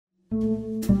Hi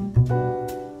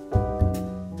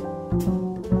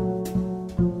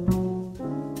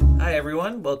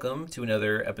everyone, welcome to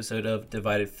another episode of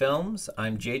Divided Films.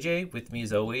 I'm JJ. With me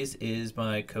as always is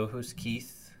my co-host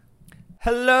Keith.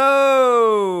 Hello!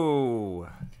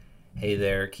 Hey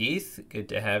there, Keith. Good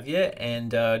to have you.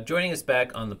 And joining us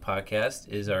back on the podcast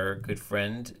is our good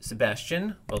friend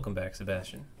Sebastian. Welcome back,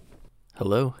 Sebastian.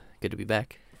 Hello. Good to be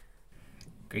back.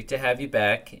 Great to have you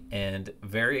back, and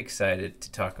very excited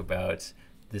to talk about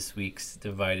this week's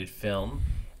Divided film,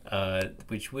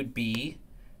 which would be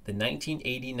the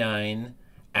 1989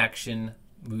 action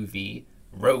movie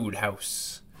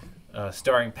Roadhouse,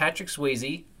 starring Patrick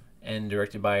Swayze and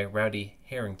directed by Rowdy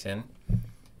Herrington.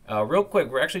 Real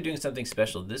quick, we're actually doing something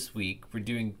special this week. We're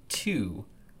doing two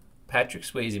Patrick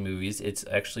Swayze movies. It's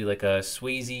actually like a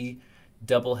Swayze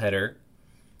doubleheader.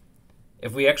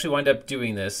 If we actually wind up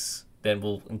doing this, then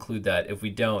we'll include that. If we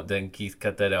don't, then Keith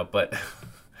cut that out. But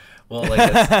well,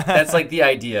 like that's like the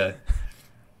idea.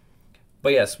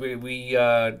 But yes, we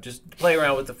just play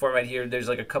around with the format here. There's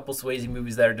like a couple Swayze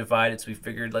movies that are divided, so we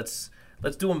figured let's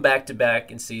do them back to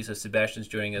back and see. So Sebastian's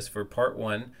joining us for part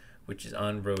one, which is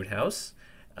on Roadhouse.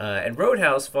 And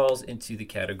Roadhouse falls into the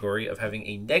category of having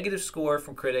a negative score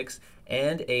from critics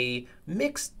and a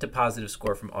mixed to positive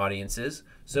score from audiences.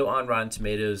 So on Rotten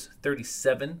Tomatoes,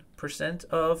 37%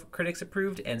 of critics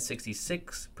approved and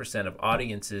 66% of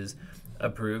audiences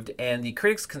approved. And the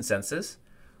critics' consensus,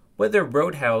 whether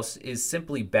Roadhouse is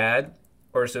simply bad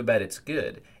or so bad it's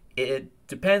good, it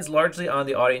depends largely on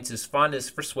the audience's fondness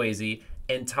for Swayze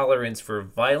and tolerance for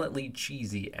violently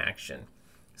cheesy action.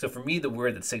 So for me, the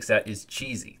word that sticks out is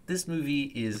cheesy. This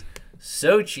movie is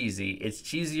so cheesy. It's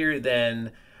cheesier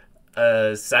than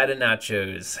a side of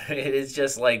nachos. It is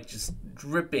just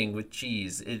dripping with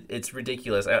cheese. It's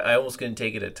ridiculous. I almost couldn't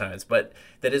take it at times, but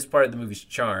that is part of the movie's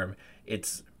charm.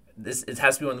 It has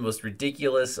to be one of the most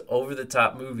ridiculous,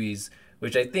 over-the-top movies,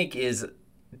 which I think is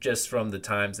just from the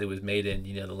times it was made in,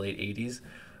 the late 80s.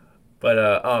 But,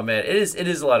 oh man, it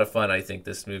is a lot of fun, I think,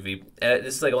 this movie.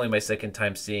 This is like only my second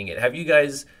time seeing it. Have you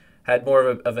guys had more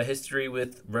of a history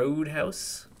with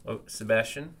Roadhouse,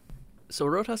 Sebastian? So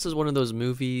Roadhouse is one of those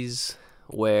movies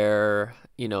where,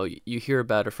 you hear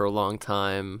about it for a long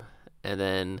time, and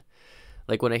then,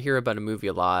 like, when I hear about a movie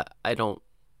a lot, I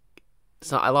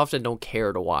often don't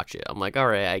care to watch it. I'm like, all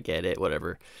right, I get it,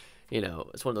 whatever.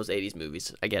 It's one of those 80s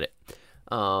movies. I get it.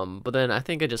 But then I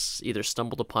think I just either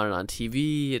stumbled upon it on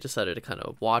TV, I decided to kind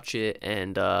of watch it,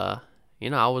 and, I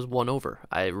was won over.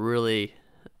 I really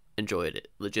enjoyed it,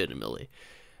 legitimately.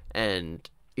 And,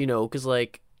 because,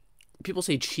 like, people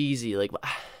say cheesy, like,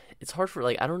 it's hard for,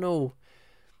 like, I don't know,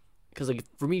 because, like,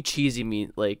 for me, cheesy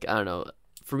means, like, I don't know,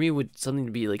 for me, would something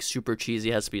to be, like, super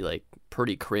cheesy has to be, like,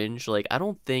 pretty cringe. Like, I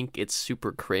don't think it's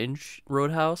super cringe,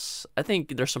 Roadhouse. I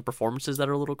think there's some performances that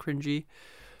are a little cringy,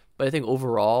 but I think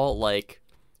overall, like,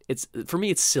 for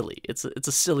me, it's silly. It's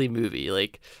a silly movie.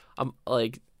 Like,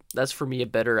 that's for me a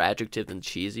better adjective than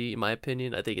cheesy, in my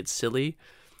opinion. I think it's silly,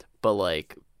 but,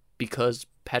 like, because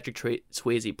Patrick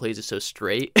Swayze plays it so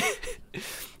straight,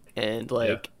 and,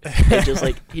 like, it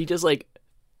just, like,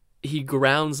 he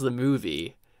grounds the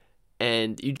movie,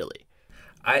 and you really.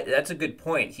 That's a good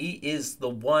point. He is the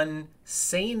one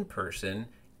sane person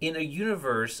in a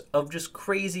universe of just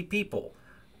crazy people.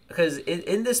 Because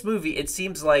in this movie, it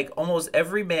seems like almost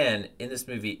every man in this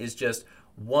movie is just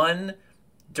one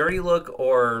dirty look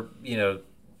or,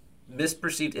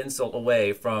 misperceived insult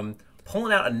away from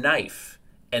pulling out a knife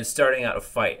and starting out a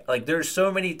fight. Like, there's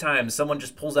so many times someone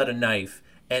just pulls out a knife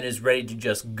and is ready to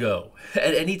just go.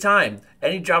 At any time,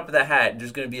 any drop of the hat,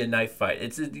 there's going to be a knife fight.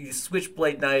 It's a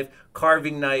switchblade knife,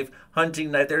 carving knife,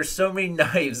 hunting knife. There's so many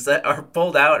knives that are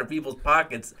pulled out of people's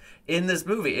pockets in this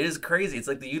movie. It is crazy. It's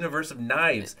like the universe of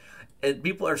knives. And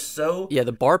people are so... Yeah,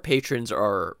 the bar patrons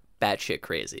are batshit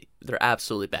crazy. They're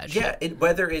absolutely batshit. Yeah,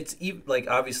 whether it's, like,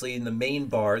 obviously in the main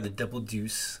bar, the Double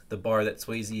Deuce, the bar that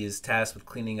Swayze is tasked with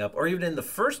cleaning up, or even in the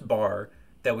first bar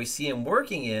that we see him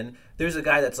working in, there's a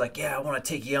guy that's like, yeah, I want to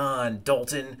take you on,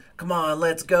 Dalton. Come on,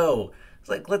 let's go. It's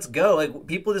like, let's go. Like,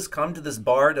 people just come to this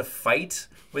bar to fight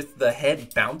with the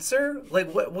head bouncer?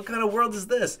 Like, what kind of world is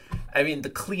this? I mean, the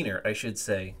cleaner, I should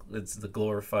say. It's the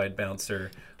glorified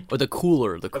bouncer. Or the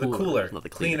cooler. The cooler. Not the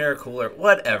cleaner, cooler,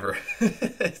 whatever.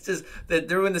 It's just, they're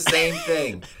doing the same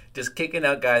thing. Just kicking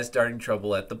out guys starting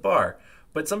trouble at the bar.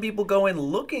 But some people go in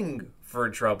looking for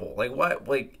trouble. Like, what?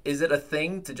 Like, is it a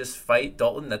thing to just fight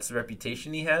Dalton? That's the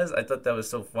reputation he has? I thought that was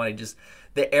so funny. Just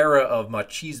the era of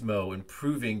machismo and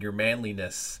proving your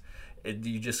manliness.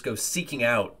 You just go seeking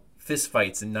out fist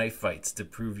fights and knife fights to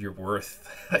prove your worth,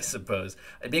 I suppose.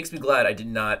 It makes me glad I did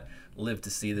not live to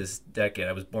see this decade.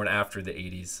 I was born after the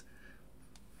 80s.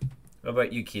 What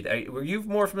about you, Keith? Were you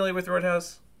more familiar with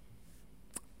Roadhouse?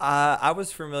 I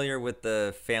was familiar with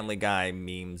the Family Guy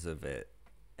memes of it,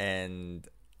 and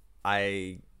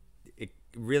it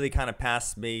really kind of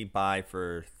passed me by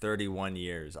for 31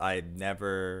 years. I had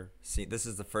never seen. This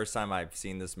is the first time I've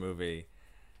seen this movie,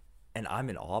 and I'm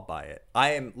in awe by it.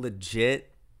 I am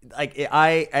legit like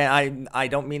I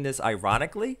don't mean this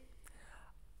ironically.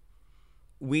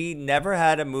 We never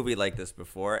had a movie like this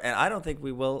before, and I don't think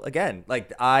we will again.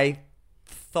 Like, I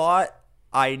thought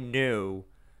I knew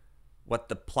what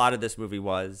the plot of this movie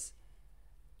was,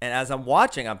 and as I'm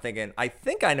watching, I'm thinking, I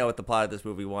think I know what the plot of this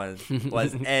movie was.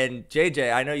 And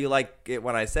JJ, I know you like it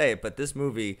when I say it, but this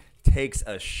movie takes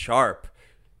a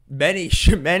many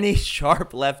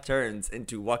sharp left turns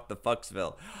into what the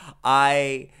fucksville.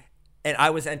 I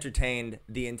was entertained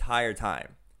the entire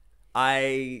time.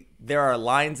 There are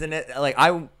lines in it, like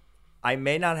I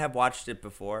may not have watched it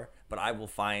before, but I will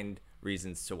find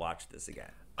reasons to watch this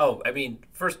again. Oh, I mean,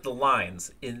 first the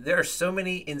lines. There are so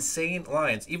many insane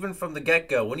lines, even from the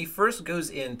get-go. When he first goes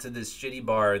into this shitty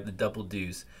bar, the Double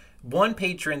Deuce, one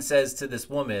patron says to this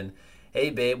woman,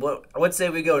 "Hey, babe, what say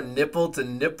we go nipple to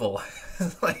nipple?"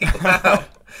 Like, wow.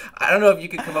 I don't know if you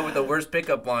could come up with a worse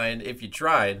pickup line if you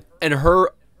tried. And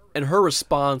her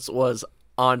response was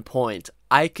on point.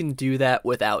 I can do that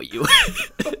without you.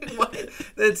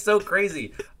 That's so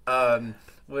crazy. I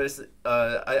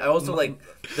also like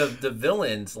the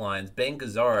villain's lines. Ben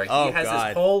Gazzara. He has God.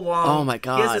 this whole long. Oh my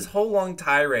God. He has this whole long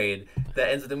tirade that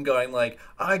ends with him going like,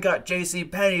 "I got J.C.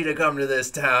 Penney to come to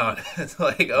this town." It's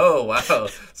like, oh wow,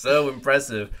 so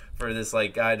impressive for this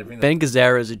like guy to bring. Ben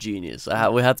Gazzara is a genius.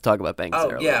 We have to talk about Ben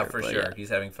Gazzara. Oh yeah, later, for sure. Yeah. He's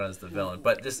having fun as the villain,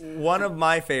 but just one of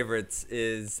my favorites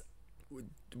is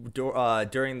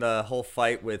during the whole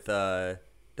fight with the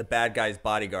bad guy's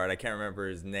bodyguard. I can't remember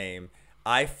his name.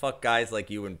 I fuck guys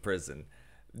like you in prison.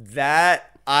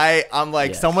 I'm like,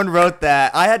 yes. Someone wrote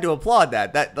that. I had to applaud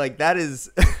that. That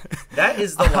is that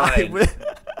is the line.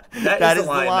 That is the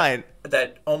line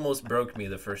that almost broke me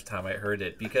the first time I heard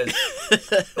it, because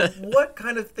what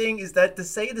kind of thing is that to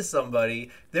say to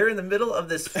somebody? They're in the middle of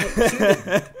this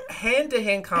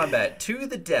hand-to-hand combat to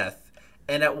the death,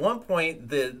 and at one point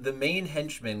the main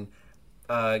henchman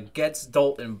gets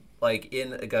Dalton like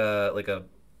in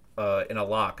in a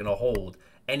lock, in a hold,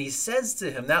 and he says to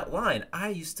him that line, "I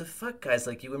used to fuck guys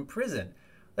like you in prison."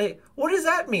 Like, what does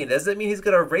that mean? Does that mean he's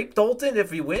gonna rape Dalton if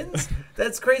he wins?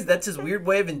 That's crazy. That's his weird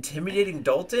way of intimidating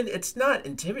Dalton. It's not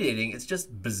intimidating. It's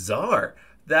just bizarre.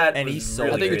 And he's so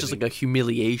really I think crazy. It's just like a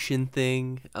humiliation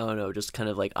thing. I don't know, just kind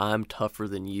of like, I'm tougher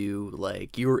than you.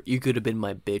 Like, you could have been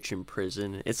my bitch in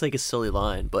prison. It's like a silly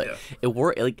line, but it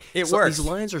works. Like, it works. These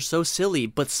lines are so silly,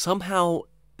 but somehow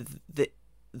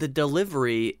the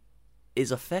delivery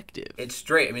is effective. It's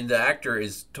straight. I mean, the actor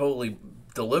is totally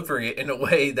delivering it in a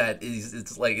way that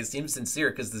it's like, it seems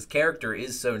sincere, because this character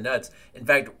is so nuts. In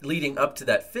fact, leading up to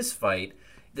that fist fight,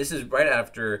 this is right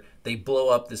after they blow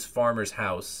up this farmer's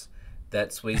house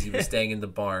that Swayze was staying in the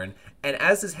barn. And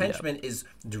as his henchman is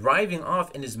driving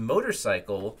off in his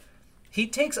motorcycle, he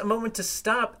takes a moment to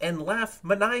stop and laugh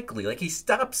maniacally. Like, he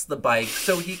stops the bike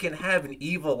so he can have an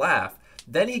evil laugh.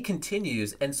 Then he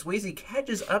continues, and Swayze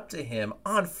catches up to him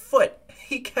on foot.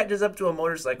 He catches up to a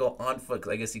motorcycle on foot,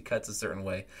 because I guess he cuts a certain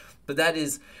way. But that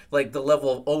is like the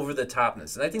level of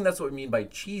over-the-topness. And I think that's what we mean by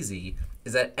cheesy,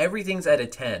 is that everything's at a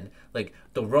 10. Like,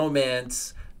 the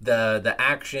romance, the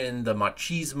action, the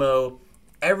machismo,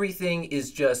 everything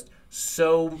is just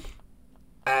so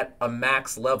at a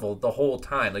max level the whole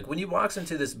time. Like, when he walks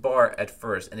into this bar at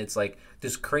first, and it's like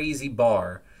this crazy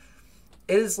bar,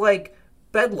 it is like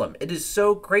bedlam. It is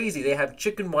so crazy. They have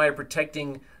chicken wire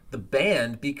protecting the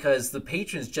band because the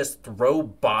patrons just throw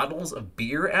bottles of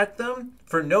beer at them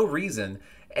for no reason.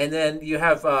 And then you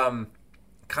have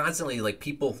constantly like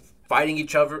people fighting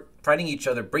each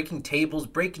other, breaking tables,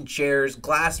 breaking chairs,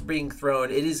 glass being thrown.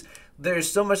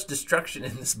 There's so much destruction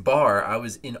in this bar. I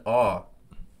was in awe.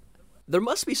 There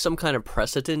must be some kind of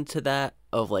precedent to that,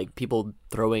 of like people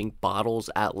throwing bottles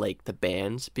at like the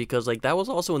bands, because like that was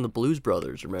also in the Blues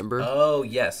Brothers, remember? Oh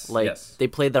yes, like yes. They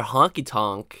played their honky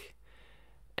tonk,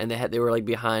 and they were like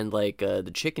behind like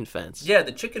the chicken fence. Yeah,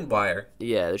 the chicken wire.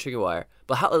 Yeah, the chicken wire.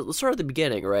 But let's start at the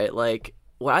beginning, right? Like,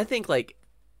 what I think, like,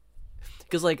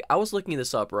 because like I was looking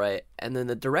this up, right, and then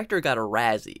the director got a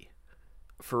Razzie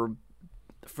for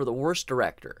the worst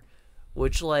director,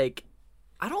 which like,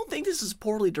 I don't think this is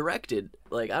poorly directed.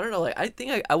 Like, I don't know. Like, I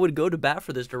think I would go to bat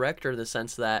for this director in the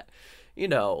sense that, you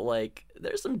know, like,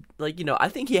 there's some, like, you know, I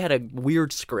think he had a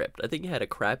weird script. I think he had a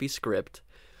crappy script,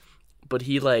 but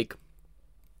he, like,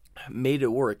 made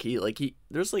it work.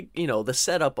 There's, like, you know, the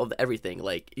setup of everything.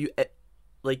 Like,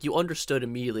 like you understood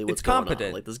immediately what's It's going competent.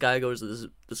 on. Like this guy goes to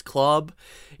this club,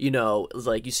 it's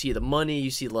like you see the money,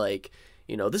 you see like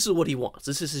this is what he wants.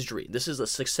 This is his dream. This is a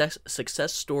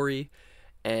success story,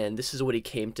 and this is what he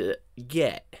came to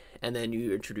get. And then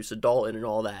you introduce a Dalton and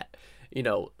all that.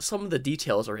 Some of the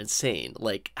details are insane.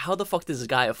 Like, how the fuck does this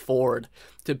guy afford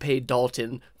to pay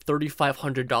Dalton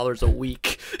 $3,500 a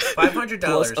week? $500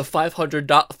 plus a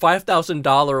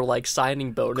 $5,000 like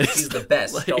signing bonus. He's the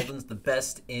best. Like, Dalton's the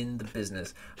best in the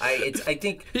business. I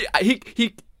think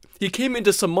he came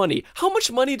into some money. How much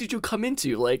money did you come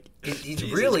into? Like, he's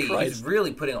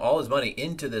really putting all his money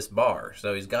into this bar,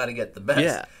 so he's got to get the best.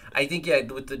 Yeah. I think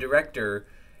with the director,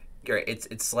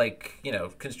 it's like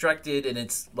constructed and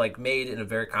it's like made in a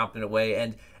very competent way,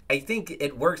 and I think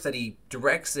it works that he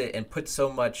directs it and puts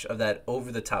so much of that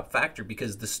over the top factor,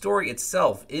 because the story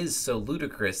itself is so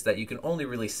ludicrous that you can only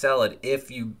really sell it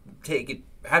if you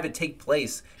have it take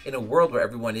place in a world where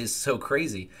everyone is so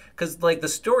crazy. Because like the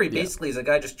story basically is a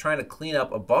guy just trying to clean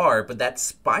up a bar, but that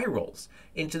spirals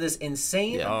into this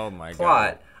insane Oh my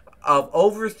plot of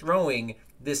overthrowing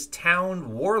this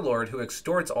town warlord who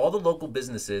extorts all the local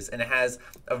businesses, and it has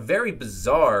a very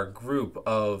bizarre group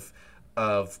of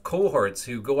cohorts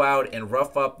who go out and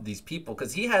rough up these people,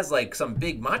 because he has like some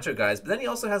big macho guys, but then he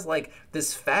also has like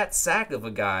this fat sack of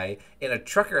a guy in a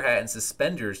trucker hat and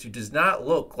suspenders who does not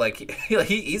look like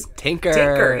he's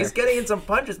Tinker. He's getting in some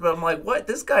punches, but I'm like, what?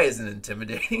 This guy isn't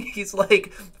intimidating. He's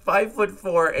like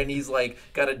 5'4" and he's like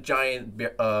got a giant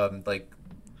like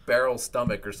barrel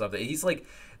stomach or something. He's like,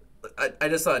 I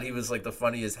just thought he was like the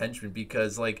funniest henchman,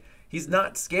 because like he's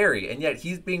not scary, and yet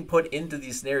he's being put into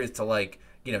these scenarios to like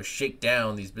shake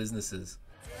down these businesses.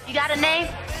 You got a name?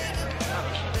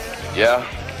 Yeah.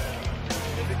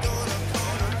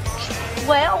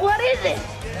 Well, what is it?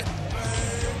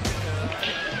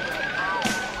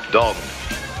 Dalton.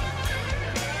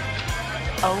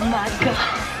 Oh my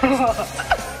God.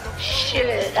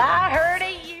 Shit, I heard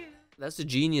of you. that's the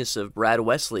genius of Brad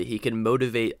Wesley. He can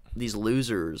motivate these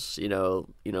losers,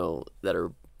 that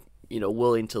are,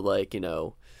 willing to like,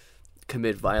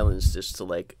 commit violence just to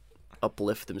like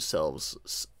uplift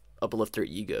themselves, uplift their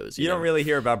egos. You don't really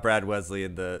hear about Brad Wesley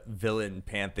in the villain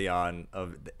pantheon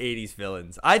of the 80s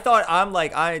villains. I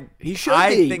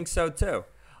think so too.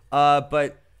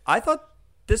 But I thought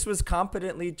this was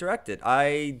competently directed.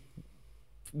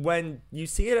 When you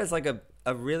see it as like a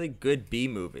really good B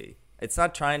movie, it's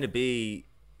not trying to be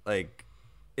like,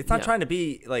 trying to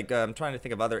be like, I'm trying to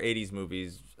think of other 80s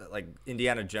movies like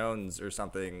Indiana Jones or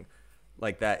something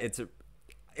like that.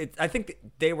 I think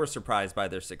they were surprised by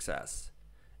their success.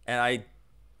 And I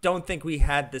don't think we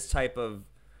had this type of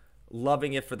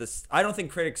loving it for this. I don't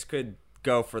think critics could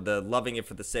go for the loving it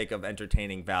for the sake of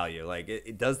entertaining value.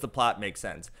 Like, does the plot make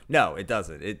sense? No, it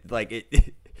doesn't.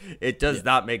 It does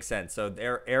not make sense. So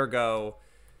ergo,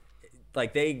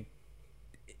 like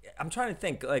I'm trying to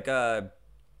think, like,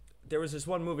 there was this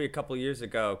one movie a couple years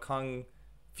ago, Kung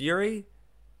Fury.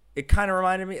 It kind of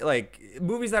reminded me, like,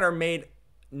 movies that are made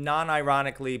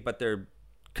non-ironically, but they're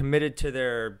committed to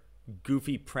their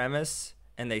goofy premise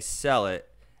and they sell it,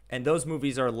 and those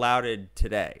movies are lauded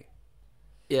today.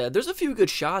 Yeah, there's a few good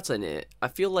shots in it. I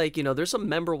feel like, there's some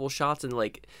memorable shots, and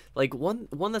like one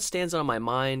that stands out in my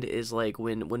mind is like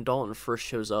when Dalton first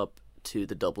shows up to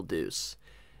the Double Deuce,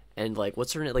 and like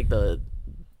what's her name, like the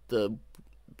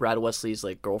Brad Wesley's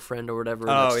like girlfriend or whatever,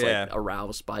 that's like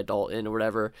aroused by Dalton or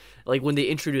whatever. Like when they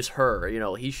introduce her,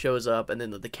 he shows up, and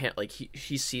then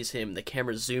she sees him, the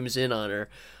camera zooms in on her.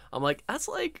 I'm like, that's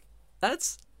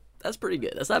pretty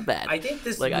good. That's not bad. I think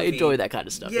this movie, I enjoy that kind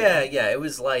of stuff. Yeah. It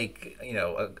was like,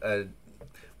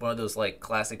 one of those like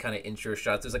classic kind of intro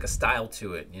shots. There's like a style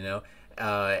to it,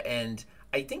 and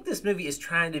I think this movie is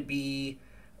trying to be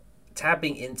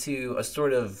tapping into a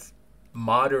sort of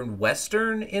modern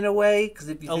Western in a way. Because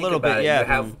if you think about it, you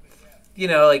have,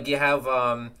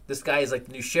 this guy is like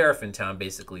the new sheriff in town,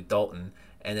 basically, Dalton.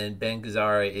 And then Ben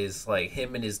Gazzara is like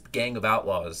him and his gang of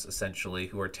outlaws, essentially,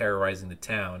 who are terrorizing the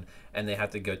town, and they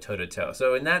have to go toe-to-toe.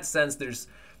 So in that sense, there's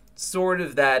sort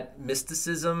of that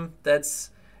mysticism that's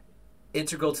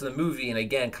integral to the movie, and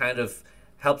again, kind of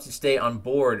helps you stay on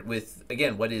board with,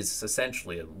 again, what is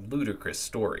essentially a ludicrous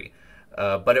story.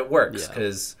 But it works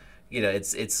because,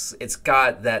 it's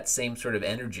got that same sort of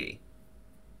energy.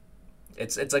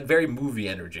 It's like very movie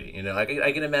energy,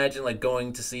 I can imagine like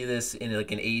going to see this in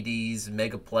like an 80s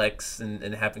megaplex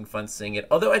and having fun seeing it.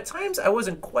 Although at times I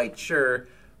wasn't quite sure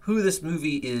who this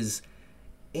movie is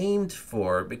aimed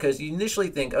for, because you initially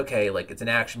think, okay, like it's an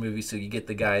action movie, so you get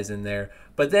the guys in there,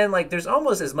 but then like there's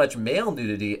almost as much male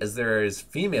nudity as there is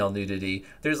female nudity.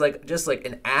 There's like just like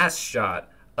an ass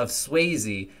shot of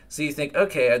Swayze. So you think,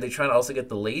 okay, are they trying to also get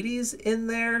the ladies in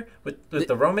there with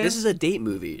the romance? This is a date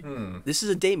movie. This is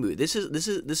a date movie. This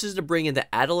is to bring in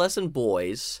the adolescent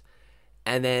boys,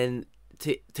 and then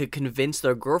to convince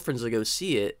their girlfriends to go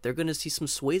see it. They're gonna see some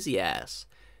Swayze ass,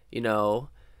 you know.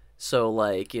 So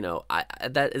like, you know,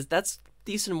 that's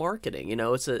decent marketing. You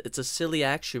know, it's a silly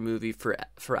action movie for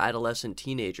adolescent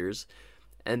teenagers,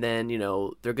 and then, you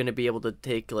know, they're gonna be able to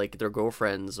take like their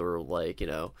girlfriends or like, you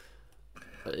know.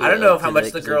 I don't know how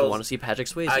much the girls want to see Patrick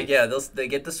Swayze. Yeah, they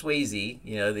get the Swayze.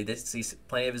 You know, they just see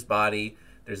plenty of his body.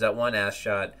 There's that one ass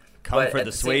shot. Come but for at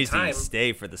the same Swayze, time,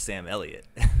 stay for the Sam Elliott.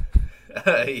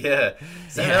 yeah,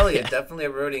 Sam Elliott definitely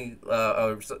eroding.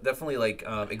 Definitely like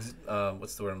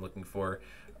what's the word I'm looking for?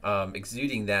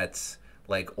 Exuding that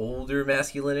like older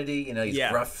masculinity. You know, he's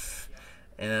rough.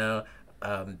 You know,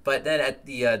 but then at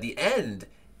the end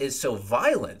is so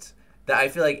violent that I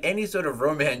feel like any sort of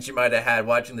romance you might have had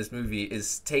watching this movie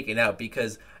is taken out,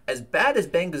 because as bad as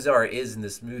Ben Gazzara is in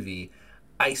this movie,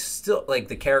 I still like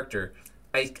the character.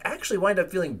 I actually wind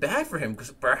up feeling bad for him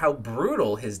for how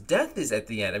brutal his death is at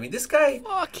the end. I mean, this guy...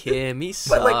 Fuck him, he sucks.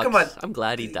 But like, come on. I'm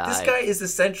glad he died. This guy is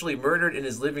essentially murdered in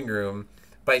his living room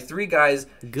by 3 guys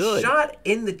shot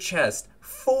in the chest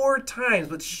 4 times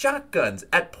with shotguns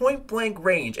at point blank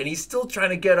range, and he's still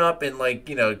trying to get up and like,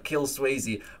 you know, kill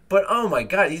Swayze. But oh my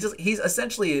god, he's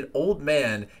essentially an old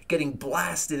man getting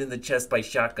blasted in the chest by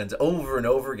shotguns over and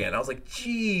over again. I was like,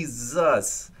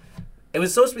 Jesus. It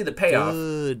was supposed to be the payoff.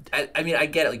 Good. I mean, I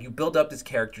get it. Like, you build up this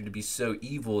character to be so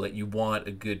evil that you want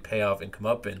a good payoff and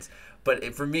comeuppance.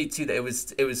 But for me too, it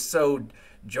was so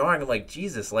jarring. I'm like,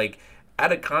 Jesus, like,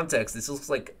 out of context, this looks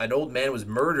like an old man was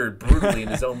murdered brutally in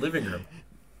his own living room.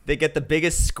 They get the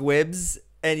biggest squibs,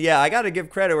 and yeah, I got to give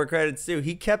credit where credit's due.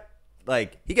 He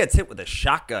gets hit with a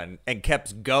shotgun and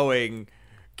keeps going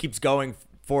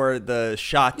for the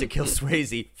shot to kill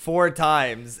Swayze 4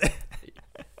 times.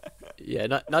 Yeah,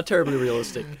 not terribly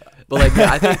realistic, but like,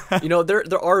 yeah, I think, you know,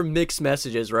 there are mixed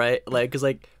messages, right? Like, because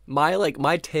like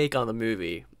my take on the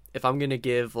movie, if I'm gonna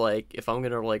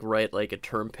write like a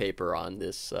term paper on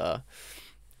this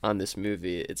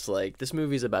movie, it's like, this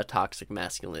movie is about toxic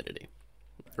masculinity,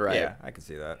 right? Yeah, I can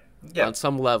see that. Yeah. On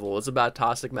some level, it's about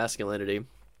toxic masculinity.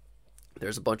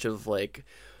 There's a bunch of like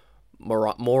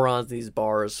morons in these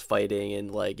bars fighting, and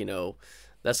like, you know,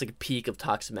 that's like a peak of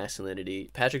toxic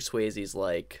masculinity. Patrick Swayze's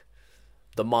like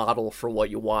the model for what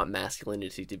you want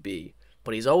masculinity to be,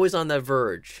 but he's always on that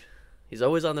verge. He's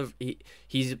always on the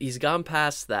he's gone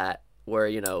past that, where,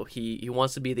 you know, he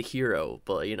wants to be the hero,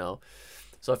 but, you know,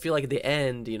 so I feel like at the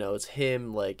end, you know, it's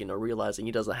him like, you know, realizing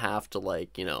he doesn't have to,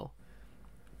 like, you know,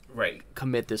 right,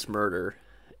 commit this murder,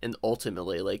 and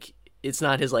ultimately, like, it's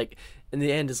not his, like, in the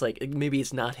end, it's like, maybe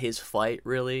it's not his fight,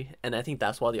 really, and I think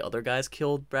that's why the other guys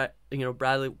killed Brad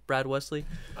Wesley.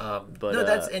 But no,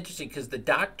 that's interesting, because the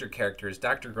doctor character, his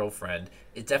doctor girlfriend,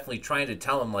 is definitely trying to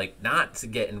tell him like not to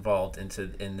get involved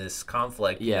in this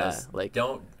conflict. Yeah, like,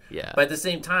 don't. Yeah. But at the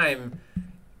same time,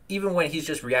 even when he's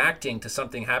just reacting to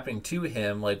something happening to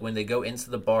him, like when they go into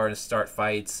the bar and start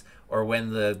fights, or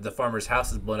when the farmer's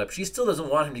house is blown up, she still doesn't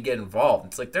want him to get involved.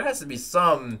 It's like there has to be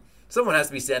someone has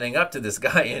to be standing up to this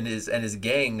guy and his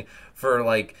gang for,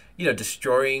 like, you know,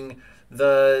 destroying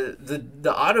the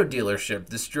auto dealership,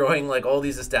 destroying like all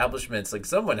these establishments. Like,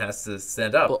 someone has to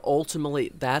stand up. But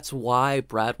ultimately, that's why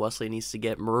Brad Wesley needs to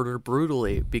get murdered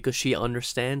brutally, because she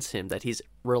understands him, that he's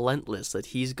relentless, that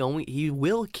he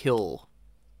will kill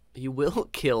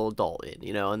Dalton,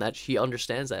 you know, and that she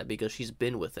understands that because she's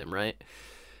been with him, right?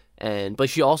 But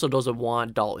she also doesn't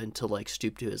want Dalton to like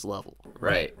stoop to his level,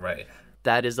 right? Right.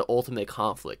 That is the ultimate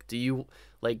conflict. The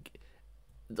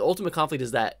ultimate conflict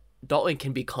is that Dalton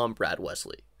can become Brad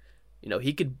Wesley. You know,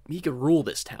 he could rule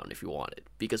this town if he wanted,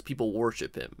 because people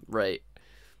worship him, right?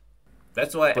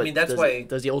 That's why. But I mean, that's why.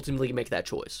 Does he ultimately make that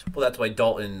choice? Well, that's why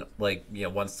Dalton, like, you know,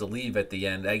 wants to leave at the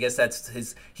end. I guess that's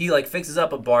his. He like fixes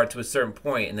up a bar to a certain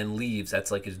point and then leaves.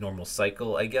 That's like his normal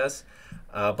cycle, I guess.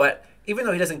 But even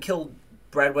though he doesn't kill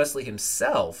Brad Wesley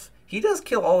himself, he does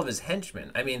kill all of his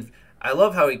henchmen. I mean, I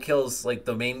love how he kills like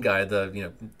the main guy,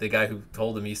 the guy who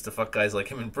told him he used to fuck guys like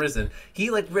him in prison. He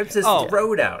like rips his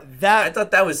throat out. I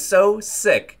thought that was so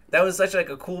sick. That was such like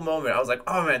a cool moment. I was like,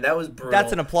 oh man, that was brutal.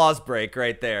 That's an applause break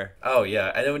right there. Oh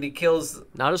yeah, and then when he kills,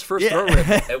 not his first throat rip.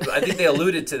 I think they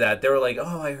alluded to that. They were like,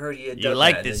 oh, I heard he had done you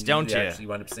like that. this, don't you? Actually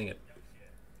wound up seeing it.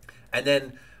 And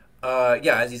then,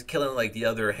 as he's killing like the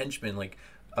other henchmen, like,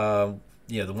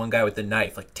 the one guy with the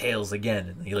knife, like, tails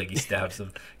again, and he stabs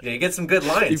him. You get some good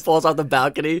lines. He falls off the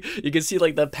balcony. You can see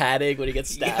like the padding when he gets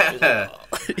stabbed. Yeah.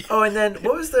 Oh, and then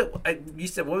what was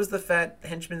the fat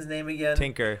henchman's name again?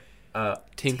 Tinker.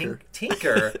 Tinker.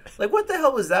 Tinker. Like, what the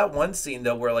hell was that one scene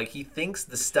though, where like he thinks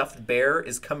the stuffed bear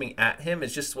is coming at him?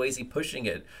 It's just Swayze pushing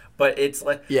it, but it's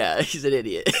like, Yeah, he's an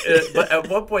idiot. but at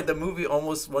one point the movie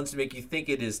almost wants to make you think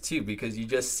it is too, because you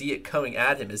just see it coming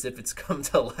at him as if it's come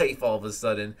to life all of a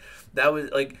sudden. That was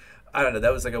like, I don't know,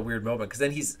 that was like a weird moment, because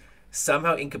then he's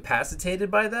somehow incapacitated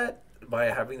by that, by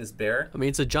having this bear. I mean,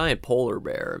 it's a giant polar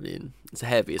bear. I mean, it's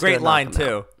heavy. It's Great gonna knock line him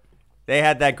too. out. They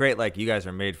had that great, like, you guys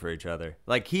are made for each other.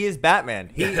 Like, he is Batman.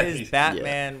 He is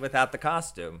Batman without the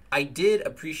costume. I did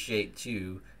appreciate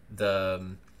too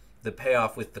the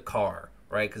payoff with the car,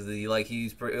 right? Because he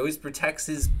always protects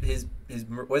his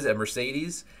what is it, a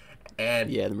Mercedes, and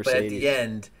Yeah, the But at Mercedes. the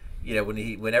end, you know,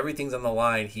 when everything's on the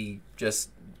line, he just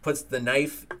puts the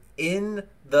knife in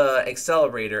the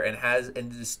accelerator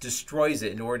and just destroys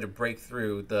it in order to break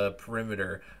through the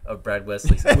perimeter of Brad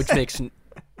Wesley's house. Which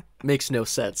makes no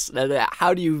sense.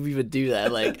 How do you even do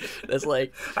that? Like, that's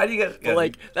like, How do you get? but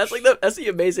like that's the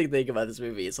amazing thing about this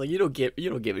movie. It's like you don't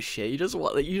give a shit. You just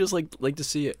want like to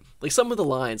see it. Like some of the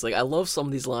lines, like I love some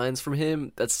of these lines from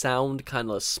him that sound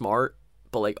kind of smart,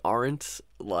 but like aren't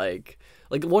like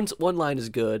one line is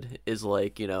good. Is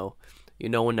like no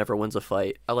one never wins a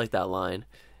fight. I like that line.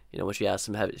 You know, when she asks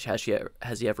him,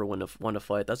 has he ever won a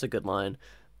fight? That's a good line.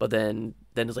 But then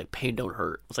it's like, pain don't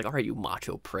hurt. It's like, all right, you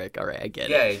macho prick. All right, I get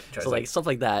Yeah, it. So like stuff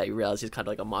like that, you realize he's kind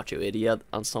of like a macho idiot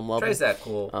on some level. Tries that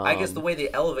cool. I guess the way they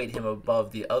elevate him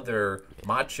above the other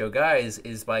macho guys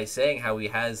is by saying how he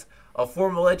has a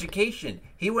formal education.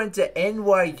 He went to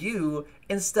NYU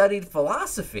and studied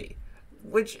philosophy,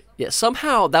 which Yeah,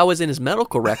 somehow that was in his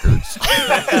medical records.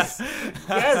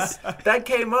 yes, that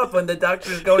came up when the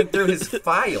doctor's going through his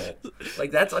file. Like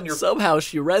that's on your. Somehow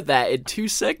she read that in 2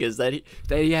 seconds that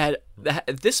he had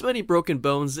this many broken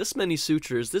bones, this many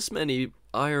sutures, this many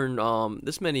iron,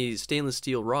 this many stainless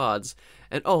steel rods,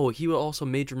 and he would also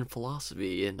major in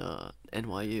philosophy in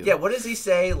NYU. Yeah, what does he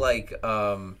say? Like,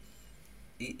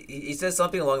 he says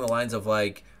something along the lines of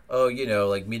like, oh,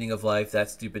 like meaning of life, that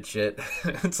stupid shit.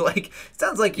 It's like, it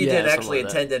sounds like you didn't something actually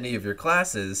like that. attend any of your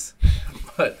classes.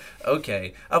 But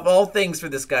okay, of all things for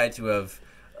this guy to have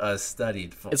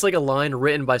studied. It's like a line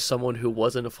written by someone who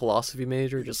wasn't a philosophy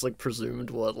major, just like presumed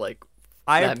what like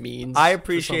that means. I for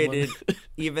appreciated someone.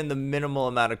 even the minimal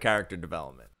amount of character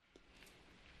development.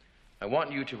 I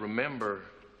want you to remember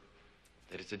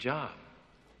that it's a job.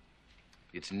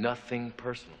 It's nothing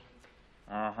personal.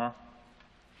 Uh-huh.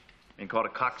 Being called a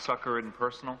cocksucker isn't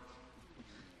personal?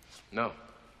 No.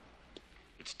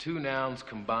 It's two nouns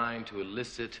combined to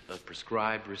elicit a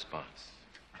prescribed response.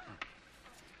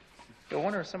 I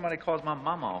wonder if somebody calls my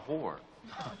mama a whore.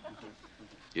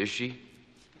 Is she?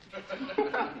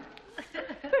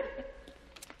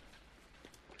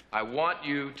 I want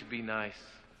you to be nice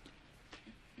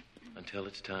until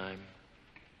it's time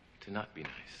to not be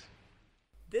nice.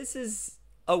 This is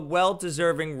a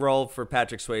well-deserving role for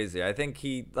Patrick Swayze. I think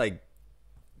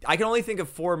I can only think of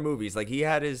 4 movies. Like, he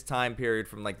had his time period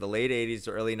from like the late 80s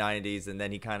to early 90s, and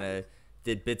then he kind of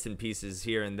did bits and pieces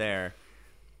here and there.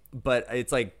 But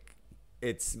it's like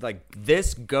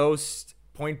this, Ghost,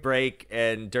 Point Break,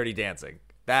 and Dirty Dancing.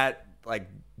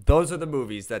 Those are the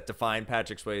movies that define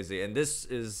Patrick Swayze. And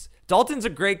Dalton's a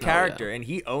great character, and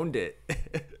he owned it.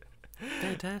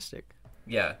 Fantastic.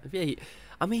 Yeah. Yeah, he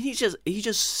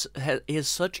has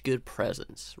such good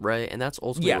presence, right? And that's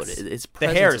ultimately what it is. His The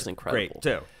presence hair is is incredible. great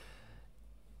too.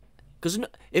 Because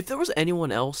if there was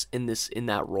anyone else in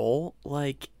that role,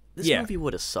 like this movie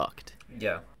would have sucked.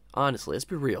 Yeah. Honestly, let's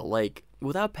be real. Like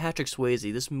without Patrick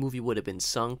Swayze, this movie would have been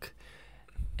sunk.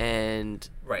 And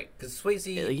Right, because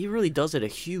Swayze he really does it a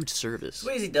huge service.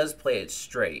 Swayze does play it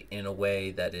straight in a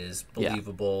way that is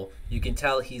believable. You can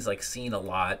tell he's like seen a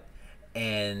lot,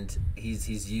 and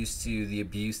he's used to the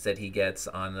abuse that he gets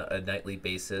on a nightly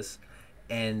basis,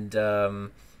 and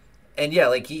yeah,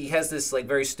 like he has this like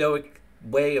very stoic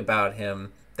way about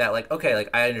him that like, okay, like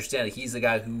I understand that he's the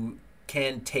guy who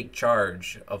can take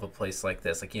charge of a place like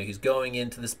this. Like, he's going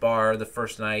into this bar the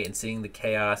first night and seeing the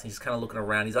chaos, and he's kind of looking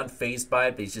around. He's unfazed by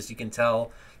it, but you can tell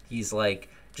he's like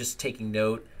just taking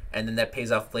note, and then that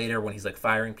pays off later when he's like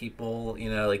firing people,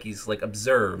 like he's like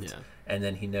observed, and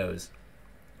then he knows.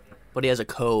 But he has a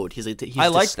code. He's I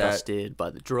like disgusted by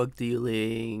the drug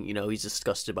dealing. He's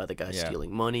disgusted by the guy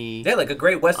stealing money. Yeah, like a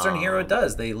great Western hero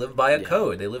does. They live by a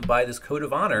code. They live by this code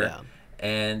of honor. Yeah.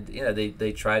 And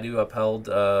they try to uphold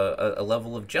a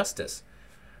level of justice.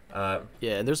 Yeah,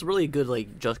 and there's really good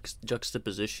like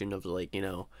juxtaposition of like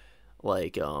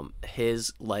like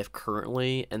his life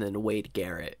currently, and then Wade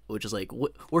Garrett, which is like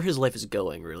where his life is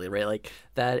going, really, right? Like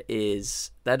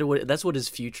that's what his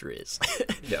future is.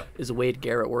 Yeah. Is Wade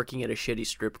Garrett working at a shitty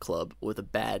strip club with a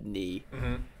bad knee,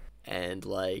 and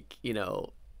like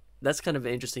that's kind of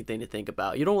an interesting thing to think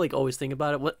about. You don't like always think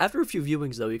about it. After a few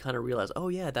viewings, though, you kind of realize, oh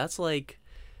yeah, that's like.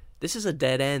 This is a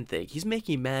dead end thing. He's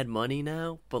making mad money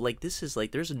now, but like this is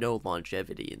like there's no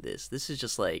longevity in this. This is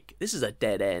just like this is a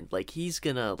dead end. Like he's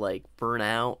gonna like burn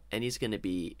out, and he's gonna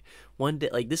be one day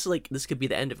like this could be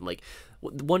the end of him. Like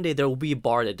one day there will be a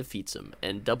bar that defeats him,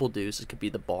 and Double Deuce could be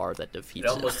the bar that defeats It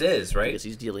him. almost is, right? Because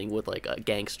he's dealing with like a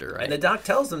gangster, right? And the doc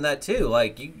tells him that too.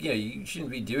 Like you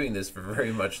shouldn't be doing this for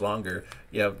very much longer.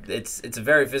 It's a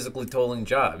very physically tolling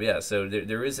job. Yeah, so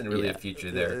there isn't really a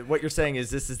future there. What you're saying is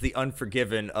this is the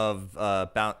Unforgiven of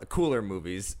cooler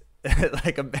movies.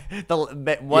 Like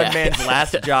one man's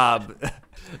last job.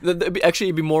 Actually,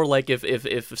 it'd be more like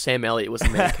if Sam Elliott was the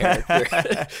main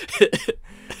character.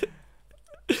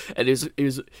 And he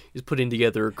was putting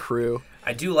together a crew.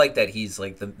 I do like that he's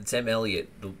like the Sam Elliott,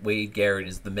 the Wade Garrett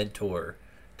is the mentor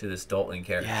to this Dalton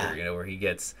character. Yeah. Where he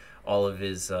gets all of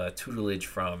his tutelage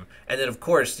from, and then of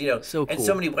course So in cool.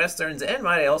 so many westerns, and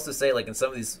might I also say like in some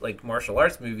of these like martial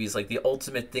arts movies, like the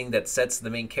ultimate thing that sets the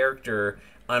main character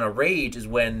on a rage is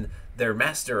when their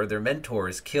master or their mentor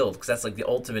is killed, because that's like the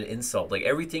ultimate insult. Like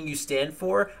everything you stand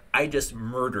for, I just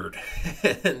murdered,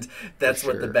 and that's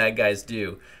what the bad guys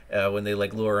do when they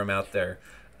like lure him out there.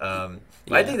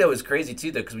 I think that was crazy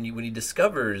too, though, because when he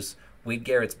discovers Wade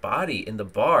Garrett's body in the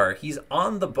bar, he's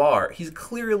on the bar, he's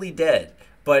clearly dead.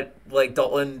 But like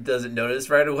Dalton doesn't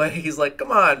notice right away. He's like,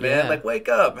 "Come on, man! Yeah. Like, wake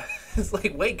up!" It's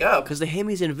like, "Wake up!" Because to him,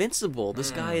 he's invincible. This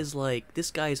guy is like,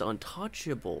 this guy is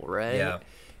untouchable, right? Yeah.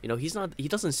 He's not. He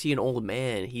doesn't see an old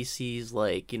man. He sees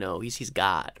like, he sees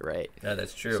God, right? No,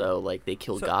 that's true. So like, they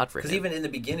killed God for him. Because even in the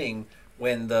beginning,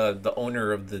 when the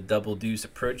owner of the Double Deuce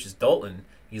approaches Dalton,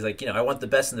 he's like, I want the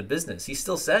best in the business. He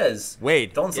still says,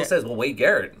 Wade. Dalton still says, well, Wade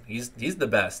Garrett, he's the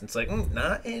best. It's like,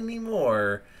 not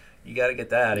anymore. You got to get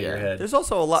that out of your head. There's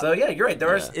also a lot. So yeah, you're right.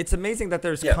 There's It's amazing that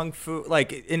there's kung fu.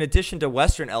 Like in addition to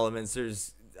Western elements,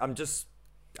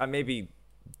 I may be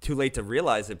too late to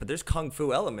realize it, but there's kung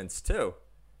fu elements too.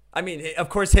 I mean, of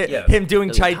course, him doing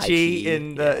There's Tai Tai Chi Chi,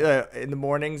 in the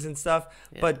mornings and stuff.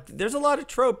 But there's a lot of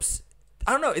tropes.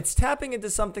 I don't know. It's tapping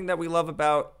into something that we love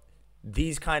about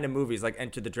these kind of movies, like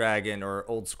Enter the Dragon or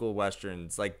old school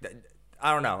westerns. Like,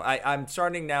 I don't know. I'm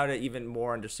starting now to even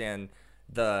more understand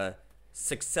the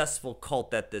successful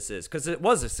cult that this is, because it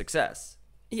was a success.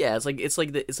 Yeah, it's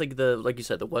like the like you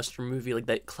said, the Western movie, like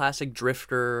that classic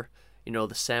Drifter, the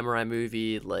samurai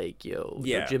movie, like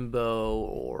Yojimbo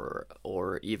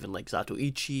or even like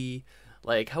Zatoichi.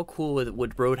 Like, how cool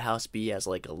would Roadhouse be as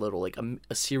like a little like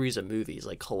a series of movies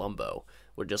like Columbo,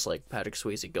 with just like Patrick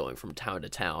Swayze going from town to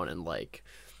town and like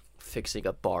fixing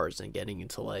up bars and getting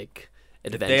into like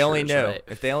adventures.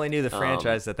 If they only knew the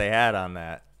franchise that they had on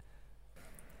that.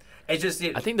 It's just.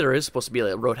 I think there is supposed to be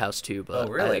like a Roadhouse 2, but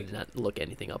really? I did not look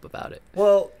anything up about it.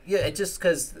 Well, yeah, it's just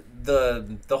because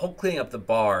the whole cleaning up the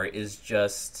bar is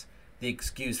just the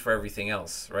excuse for everything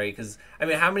else, right? Because I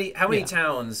mean, how many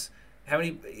towns?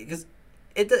 Because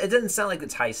it doesn't sound like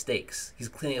it's high stakes. He's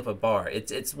cleaning up a bar.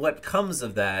 It's what comes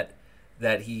of that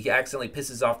he accidentally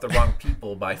pisses off the wrong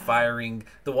people by firing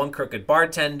the one crooked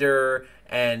bartender,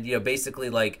 and basically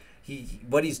like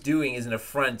what he's doing is an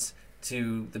affront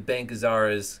to the Ben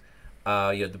Gazzara's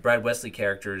the Brad Wesley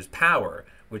character's power,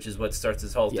 which is what starts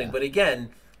this whole thing. But again,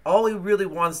 all he really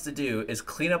wants to do is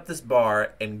clean up this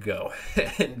bar and go.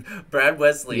 And Brad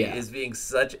Wesley is being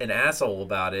such an asshole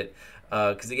about it.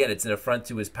 Because again, it's an affront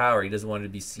to his power. He doesn't want to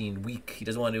be seen weak. He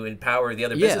doesn't want to empower the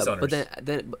other business owners. But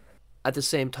then at the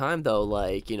same time, though,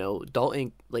 like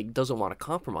Dalton like doesn't want to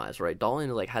compromise, right?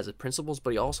 Dalton like has his principles,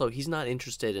 but he's not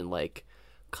interested in like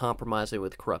compromising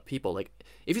with corrupt people. Like,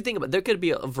 if you think about it, there could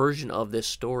be a version of this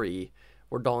story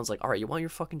where Dalton's like, all right, you want your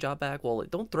fucking job back? Well,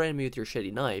 don't threaten me with your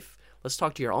shitty knife. Let's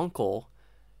talk to your uncle,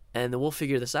 and then we'll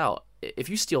figure this out. If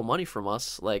you steal money from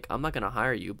us, like, I'm not going to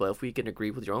hire you, but if we can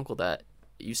agree with your uncle that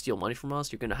you steal money from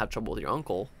us, you're going to have trouble with your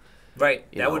uncle. Right.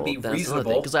 That would be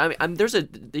reasonable. Because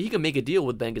he can make a deal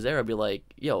with Ben Gazzara, be like,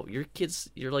 yo, your kids,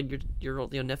 your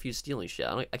nephew's stealing shit.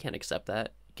 I can't accept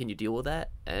that. Can you deal with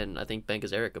that? And I think Ben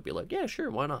Gazzara could be like, yeah,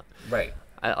 sure, why not? Right.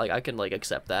 I can like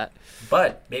accept that.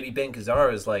 But maybe Ben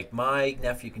Gazzara is like, my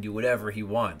nephew can do whatever he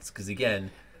wants, because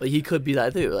again, but he could be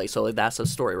that too. Like, so that's a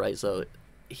story, right? So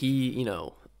he,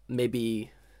 maybe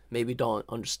Dawn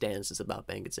understands it's about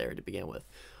Ben Gazzara to begin with.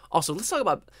 Also,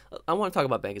 I want to talk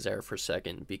about Ben Gazzara for a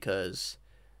second, because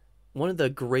one of the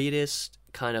greatest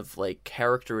kind of like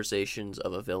characterizations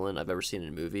of a villain I've ever seen in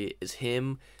a movie is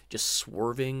him just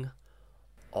swerving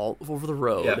all over the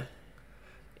road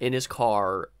in his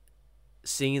car,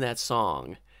 singing that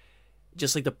song.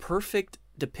 Just like the perfect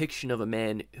depiction of a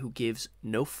man who gives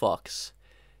no fucks,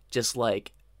 just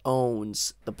like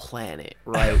owns the planet,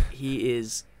 right?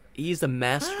 He's the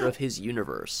master of his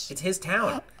universe. It's his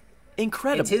town.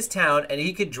 Incredible. It's his town, and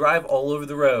he could drive all over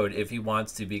the road if he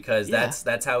wants to, because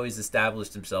that's how he's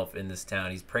established himself in this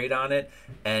town. He's preyed on it,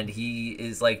 and he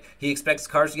expects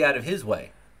cars to get out of his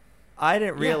way. I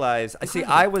didn't realize. See,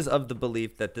 I was of the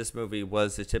belief that this movie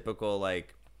was a typical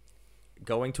like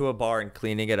going to a bar and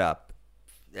cleaning it up.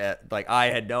 Like I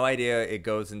had no idea it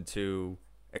goes into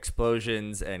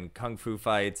explosions and kung fu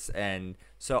fights, and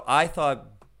so I thought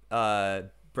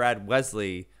Brad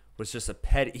Wesley was just a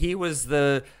petty. He was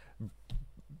he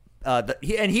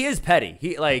is petty.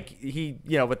 He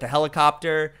with the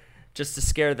helicopter just to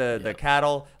scare the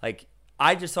cattle. Like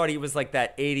I just thought he was like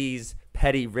that 80s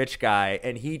petty rich guy,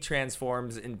 and he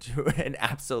transforms into an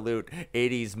absolute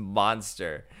 80s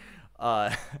monster.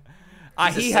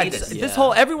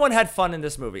 Everyone had fun in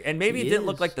this movie, and maybe it didn't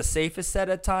look like the safest set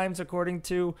at times according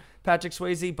to Patrick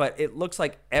Swayze, but it looks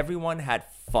like everyone had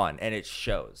fun, and it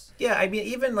shows. Yeah, I mean,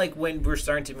 even like when we're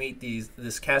starting to meet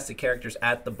this cast of characters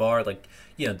at the bar, like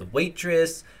the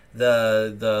waitress,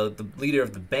 the leader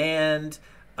of the band,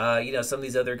 some of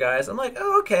these other guys, I'm like,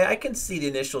 oh, okay, I can see the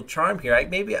initial charm here.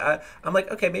 Maybe I'm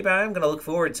gonna look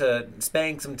forward to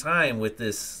spending some time with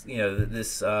this,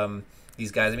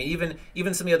 these guys. I mean,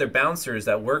 even some of the other bouncers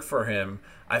that work for him,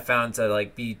 I found to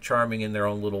like be charming in their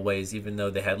own little ways, even though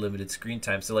they had limited screen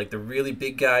time. So like the really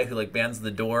big guy who like bans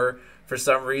the door for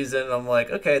some reason, I'm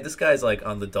like, okay, this guy's like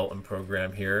on the Dalton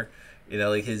program here.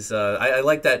 Like his, I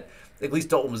like that. At least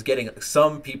Dalton was getting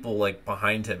some people like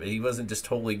behind him. He wasn't just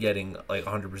totally getting like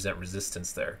 100%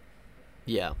 resistance there.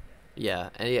 Yeah.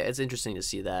 And it's interesting to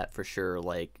see that for sure.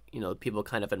 Like, people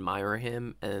kind of admire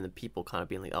him, and then the people kind of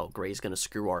being like, oh, Gray's going to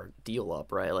screw our deal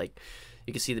up, right? Like,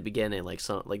 you can see the beginning, like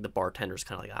the bartender's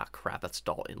kind of like, ah, crap, that's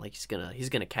Dalton. Like, he's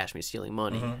gonna catch me stealing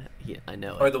money. Mm-hmm. Yeah, I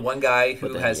know. Or the one guy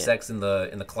who has sex in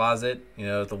the closet,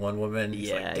 the one woman.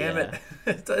 He's like, damn it,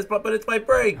 but it's my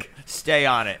break. Stay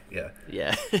on it.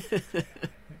 Yeah.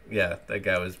 Yeah, that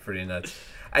guy was pretty nuts.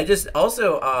 I just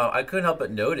also I couldn't help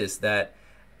but notice that,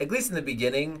 at least in the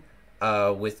beginning,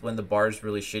 with when the bar's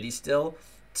really shitty still,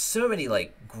 so many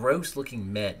like gross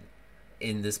looking men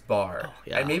in this bar. Oh,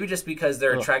 yeah. And maybe just because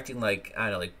they're attracting like, I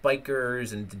don't know, like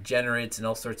bikers and degenerates and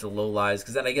all sorts of lowlives.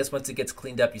 Because then I guess once it gets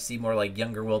cleaned up, you see more like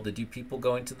younger, well-to-do people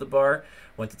going to the bar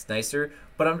once it's nicer.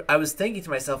 But I was thinking to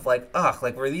myself like,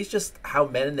 like were these just how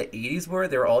men in the 80s were?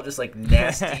 They were all just like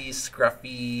nasty,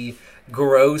 scruffy,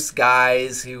 gross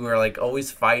guys who were like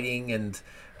always fighting, and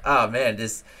oh man,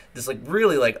 this like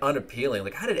really like unappealing.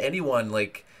 Like how did anyone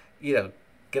like,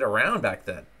 get around back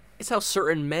then? It's how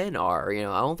certain men are, I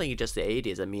don't think it's just the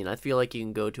 80s. I mean, I feel like you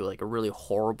can go to like a really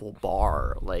horrible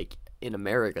bar like in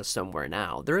America somewhere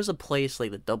now. There is a place like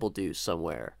the Double Deuce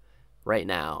somewhere right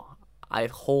now. I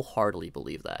wholehearily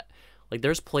believe that. Like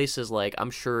there's places like, I'm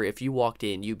sure if you walked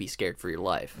in, you'd be scared for your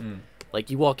life.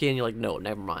 Like you walk in, you're like, no,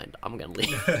 never mind, I'm gonna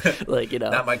leave. Like,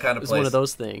 not my kind of it's place. one of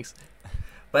those things.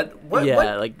 But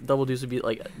like Double Deuce would be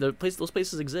like those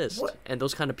places exist, and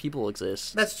those kind of people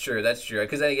exist. That's true.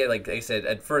 Because again, like I said,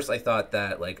 at first I thought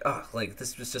that like, like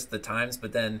this was just the times,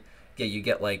 but then you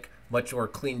get like much more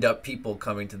cleaned up people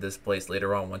coming to this place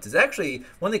later on. Once it's actually,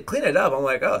 when they clean it up, I'm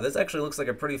like, oh, this actually looks like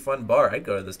a pretty fun bar. I'd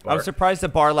go to this bar. I'm surprised a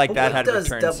bar like that had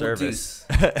return Double service.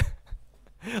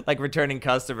 Like returning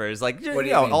customers, like what do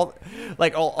you mean?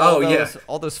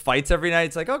 all those fights every night.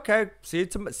 It's like, okay, see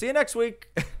you next week.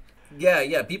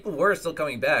 Yeah, people were still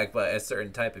coming back, but a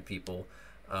certain type of people.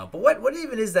 But what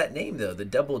even is that name though? The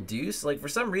Double Deuce? Like for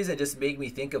some reason, it just made me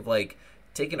think of like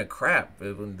taking a crap.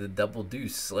 The Double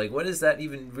Deuce. Like what is that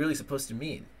even really supposed to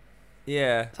mean?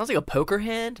 Yeah, sounds like a poker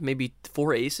hand. Maybe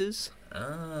 4 aces.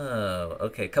 Oh,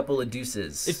 okay, couple of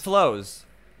deuces. It flows,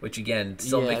 which again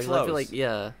still makes I feel like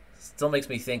still makes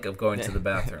me think of going to the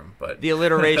bathroom. But the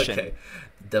alliteration. Okay,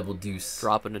 Double Deuce.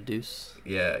 Dropping a deuce.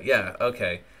 Yeah.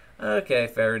 Okay,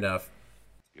 fair enough.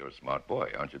 You're a smart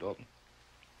boy, aren't you, Dalton?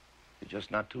 You're just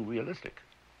not too realistic.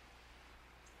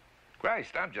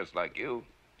 Christ, I'm just like you.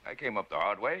 I came up the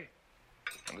hard way,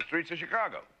 on the streets of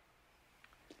Chicago.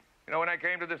 When I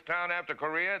came to this town after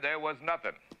Korea, there was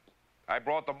nothing. I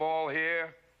brought the mall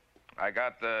here. I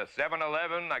got the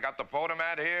 7-Eleven. I got the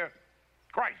photomat here.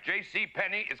 Christ, J.C.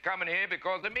 Penney is coming here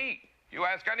because of me. You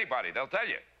ask anybody, they'll tell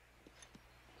you.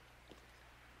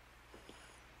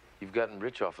 You've gotten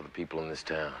rich off of the people in this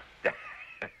town.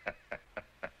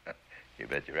 You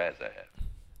bet your ass I have.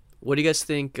 What do you guys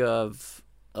think of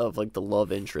like the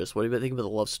love interest? What do you think about the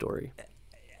love story?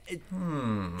 It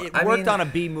I worked mean- on a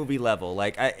B movie level.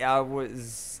 Like I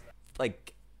was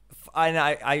like,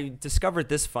 I discovered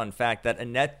this fun fact that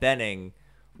Annette Bening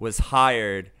was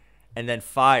hired and then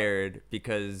fired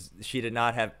because she did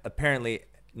not have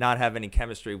any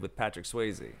chemistry with Patrick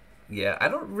Swayze. Yeah, I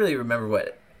don't remember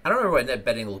what Annette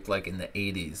Bening looked like in the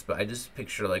 80s, but I just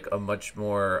picture like a much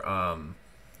more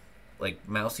like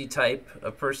mousy type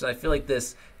of person. I feel like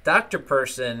this doctor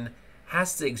person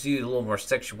has to exude a little more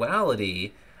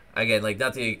sexuality. Again, like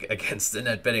nothing against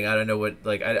Annette Bening. I don't know what,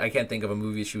 like I can't think of a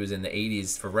movie she was in the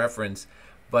 80s for reference,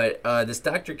 but this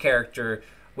doctor character,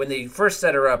 when they first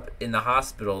set her up in the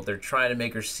hospital, they're trying to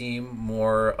make her seem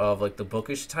more of like the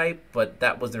bookish type, but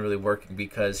that wasn't really working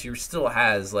because she still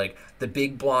has like the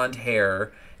big blonde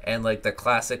hair and like the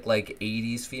classic like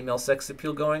 80s female sex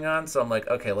appeal going on. So I'm like,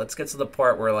 okay, let's get to the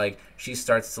part where like she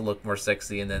starts to look more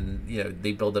sexy, and then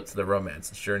they build up to the romance.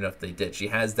 And sure enough, they did. She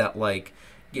has that like,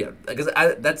 because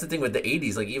that's the thing with the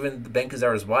 80s. Like even Ben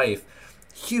Gazzara's wife,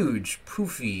 huge,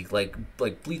 poofy, like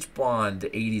bleach blonde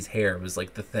 80s hair was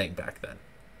like the thing back then.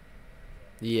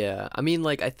 Yeah, I mean,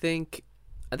 like I think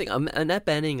Annette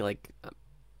Bening, like,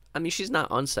 I mean, she's not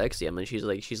unsexy. I mean,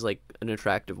 she's like an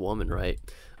attractive woman, right?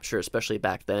 I'm sure, especially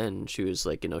back then, she was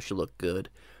like, she looked good,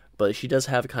 but she does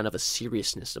have kind of a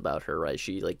seriousness about her, right?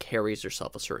 She like carries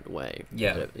herself a certain way.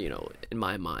 Yeah. In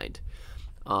my mind,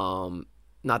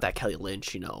 not that Kelly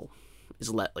Lynch,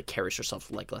 carries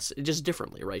herself like less, just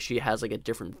differently, right? She has like a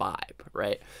different vibe,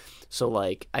 right? So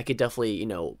like I could definitely,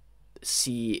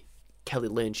 see Kelly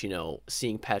Lynch,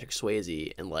 seeing Patrick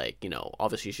Swayze, and like,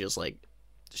 obviously she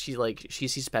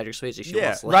sees Patrick Swayze. She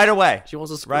wants, like, right away. She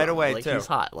wants to right away like, too. He's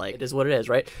hot. Like it is what it is,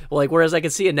 right? Well, like whereas I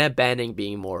could see Annette Bening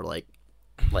being more like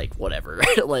whatever.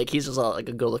 Like he's just like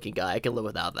a good-looking guy. I can live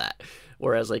without that.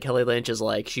 Whereas like Kelly Lynch is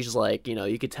like, she's like,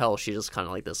 you could tell she's just kind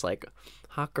of like this like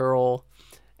hot girl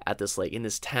at this like in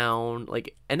this town.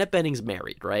 Like Annette Bening's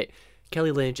married, right?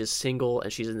 Kelly Lynch is single,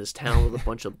 and she's in this town with a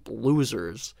bunch of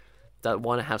losers that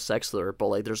want to have sex with her, but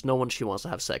like there's no one she wants to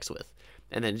have sex with.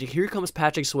 And then here comes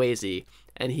Patrick Swayze,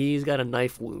 and he's got a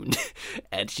knife wound,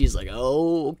 and she's like,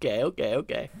 oh,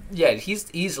 okay. Yeah, he's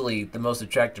easily the most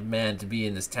attractive man to be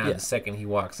in this town the second he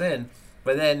walks in.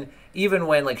 But then even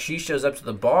when like she shows up to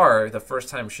the bar the first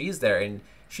time she's there, and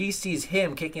she sees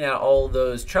him kicking out all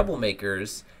those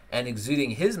troublemakers and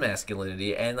exuding his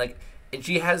masculinity, and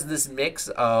she has this mix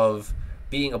of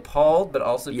being appalled but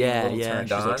also being a little turned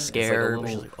she's on. like scared. It's like a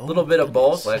She's little, like, oh, little bit of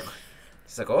both. goodness. Like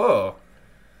she's like, oh.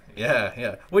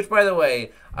 Yeah. Which, by the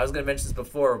way, I was going to mention this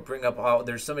before, bring up how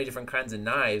there's so many different kinds of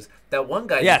knives. That one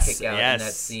guy you kick out in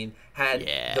that scene had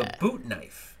the boot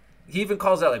knife. He even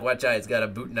calls out, like, watch out, he's got a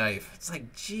boot knife. It's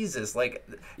like, Jesus. Like,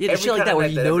 yeah, shit like that where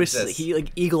he notices it. He,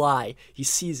 like, eagle eye. He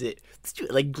sees it.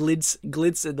 Like, glints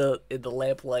in the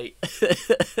lamplight.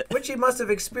 Which he must have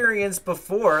experienced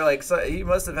before. Like, so he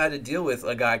must have had to deal with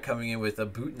a guy coming in with a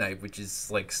boot knife, which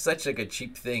is, like, such, like, a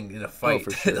cheap thing in a fight.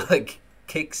 For sure. Like,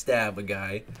 kick stab a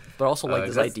guy. But also like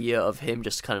this idea of him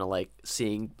just kind of like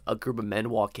seeing a group of men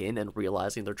walk in and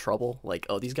realizing their trouble. Like,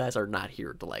 oh, these guys are not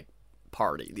here to like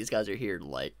party. These guys are here to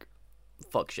like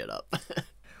fuck shit up.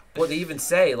 Well, they even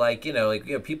say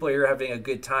people are here having a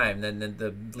good time. Then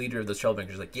the leader of the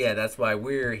troublemakers is like, yeah, that's why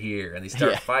we're here, and they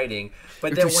start fighting.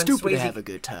 But They're then when stupid Swayze, to have a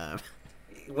good time.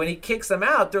 When he kicks them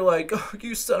out, they're like, oh,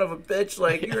 you son of a bitch,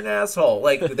 like, you're an asshole.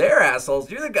 Like, they're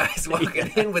assholes. You're the guys walking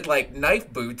in with, like,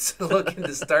 knife boots looking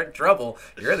to start trouble.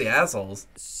 You're the assholes.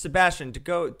 Sebastian,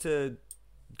 to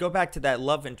go back to that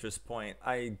love interest point,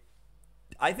 I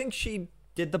think she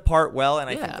did the part well, and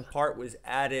I think the part was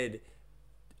added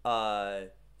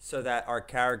so that our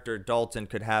character Dalton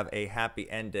could have a happy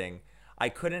ending. I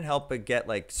couldn't help but get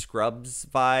like Scrubs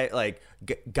vibe, like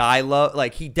guy love.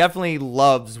 Like he definitely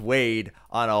loves Wade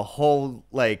on a whole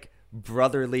like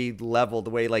brotherly level,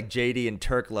 the way like JD and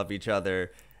Turk love each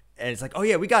other. And it's like, oh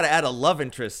yeah, we got to add a love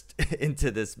interest into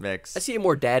this mix. I see a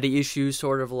more daddy issue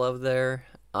sort of love there.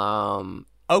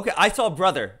 Okay, I saw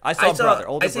brother.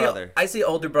 Older brother. I see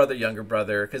older brother, younger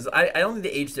brother, because I don't think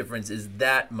the age difference is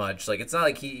that much. Like, it's not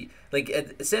like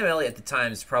Sam Elliott at the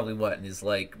time is probably in his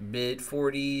like mid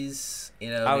 40s.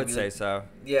 I would say so.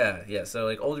 Yeah. So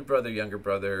like older brother, younger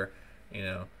brother.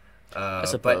 I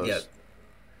suppose.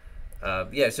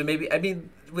 But So maybe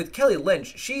with Kelly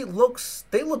Lynch,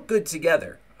 they look good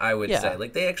together. I would say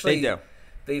like they do.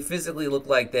 They physically look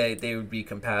like they would be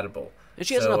compatible. And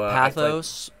she has enough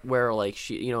pathos where, like,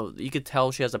 she, you could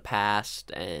tell she has a past,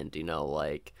 and,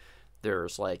 like,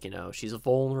 There's like, she's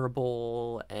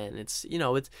vulnerable, and it's,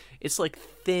 it's like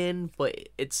thin, but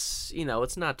it's,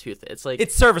 it's not too thin. It's like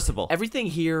It's serviceable. everything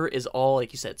here is all,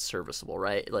 like you said, serviceable,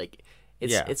 right? Like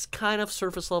it's kind of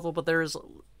surface level, but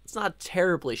it's not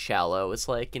terribly shallow. It's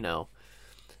like,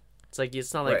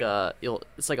 it's not like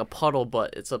it's like a puddle,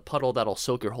 but it's a puddle that'll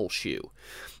soak your whole shoe.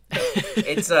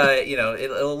 It's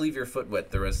it'll leave your foot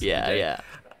wet the rest of the day. Yeah.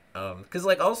 Because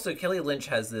like also Kelly Lynch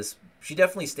has this. She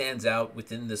definitely stands out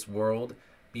within this world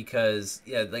because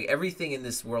like everything in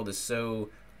this world is so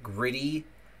gritty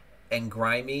and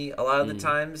grimy a lot of the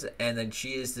times, and then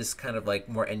she is this kind of like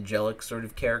more angelic sort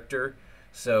of character.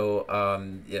 So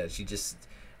she just.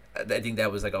 I think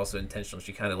that was like also intentional.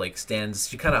 She kind of like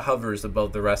she kind of hovers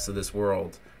above the rest of this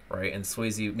world, right? And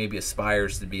Swayze maybe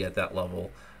aspires to be at that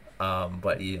level.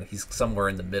 But he's somewhere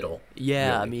in the middle.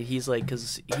 Yeah, really. I mean, he's like,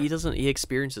 because he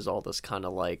experiences all this kind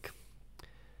of like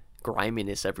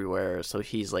griminess everywhere. So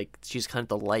she's kind of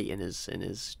the light in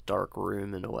his dark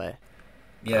room in a way.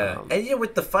 Yeah, and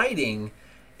with the fighting,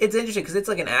 it's interesting because it's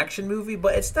like an action movie,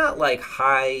 but it's not like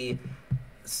high.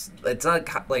 It's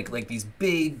not like these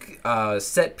big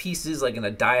set pieces like in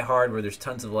a Die Hard where there's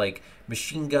tons of like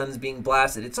machine guns being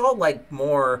blasted. It's all like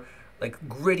more like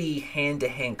gritty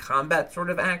hand-to-hand combat sort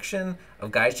of action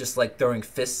of guys just like throwing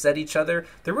fists at each other.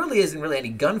 There really isn't really any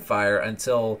gunfire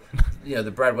until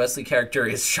the Brad Wesley character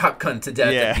is shotgunned to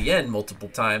death at the end multiple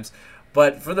times.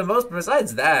 But for the most,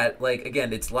 besides that, like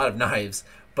again, it's a lot of knives,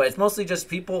 but it's mostly just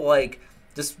people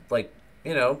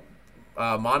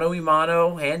mano a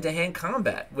mano, hand-to-hand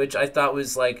combat, which I thought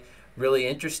was like really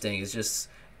interesting. It's just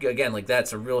again like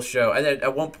that's a real show. And then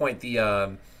at one point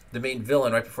the main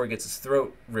villain, right before he gets his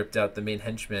throat ripped out, the main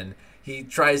henchman, he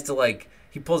tries to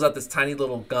he pulls out this tiny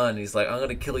little gun. He's like, I'm going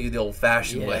to kill you the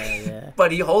old-fashioned way. Yeah.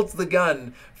 But he holds the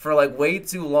gun for like way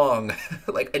too long,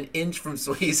 like an inch from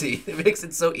Swayze. It makes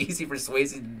it so easy for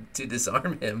Swayze to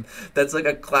disarm him. That's like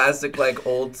a classic like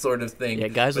old sort of thing. Yeah,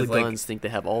 guys with like, guns think they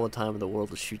have all the time in the world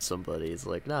to shoot somebody. It's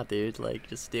like, nah, dude, like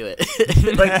just do it.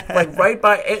 like right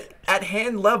by at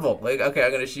hand level. Like, okay,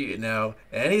 I'm gonna shoot you now.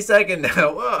 Any second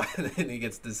now. Whoa. And then he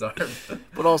gets disarmed.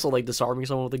 But also, like, disarming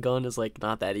someone with a gun is like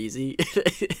not that easy.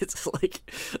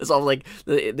 It's all like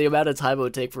the amount of time it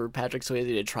would take for Patrick Swayze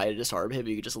to try to disarm him.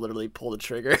 You could just literally pull the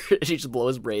trigger and he just blow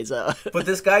his brains out. But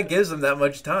this guy gives him that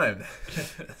much time.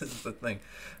 This is the thing.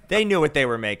 They knew what they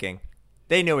were making.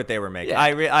 Yeah.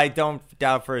 I don't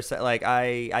doubt for a second. Like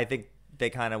I think they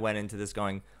kind of went into this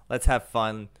going, let's have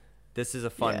fun. This is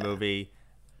a fun movie.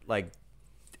 Like,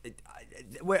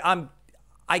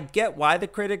 I get why the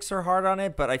critics are hard on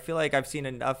it, but I feel like I've seen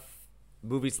enough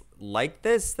movies like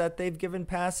this that they've given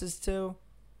passes to.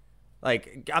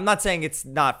 Like, I'm not saying it's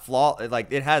not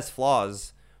like it has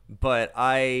flaws, but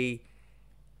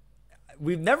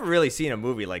we've never really seen a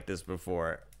movie like this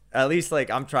before. At least, like,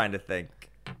 I'm trying to think.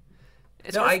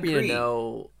 It's No, hard I for me to agree.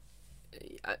 know.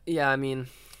 Yeah, I mean,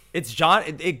 It's John.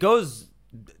 It goes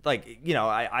like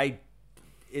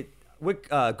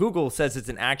Google says it's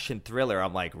an action thriller.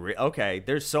 I'm like, okay,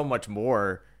 there's so much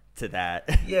more to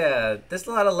that. Yeah, there's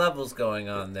a lot of levels going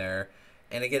on there.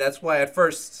 And again, that's why at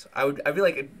first I feel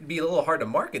like it'd be a little hard to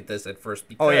market this at first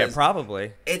because Oh yeah,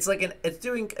 probably. it's like it's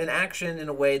doing an action in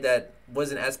a way that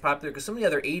wasn't as popular because some of the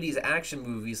other 80s action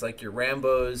movies like your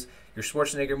Rambos, your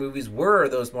Schwarzenegger movies were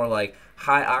those more like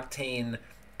high octane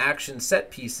action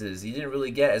set pieces. You didn't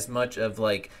really get as much of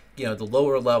like, the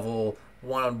lower level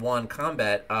one-on-one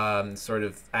combat sort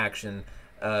of action.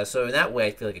 So in that way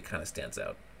I feel like it kind of stands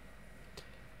out.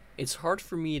 it's hard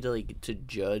for me to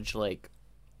judge like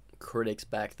critics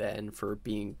back then for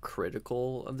being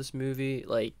critical of this movie,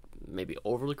 like maybe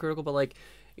overly critical, but like,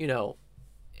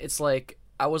 it's like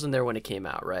I wasn't there when it came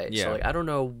out, right? Yeah. So like I don't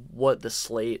know what the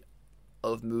slate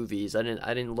of movies. I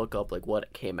didn't look up like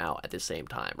what came out at the same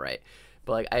time, right?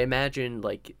 But like I imagine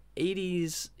like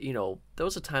 80s, there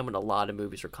was a time when a lot of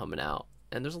movies were coming out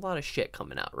and there's a lot of shit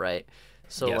coming out, right?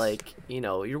 So Yes. like,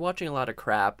 you're watching a lot of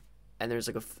crap and there's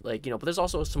but there's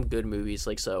also some good movies.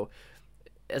 Like, so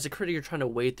as a critic, you're trying to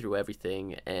wade through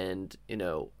everything, and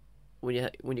when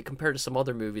you compare to some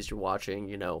other movies you're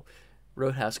watching,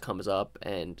 Roadhouse comes up,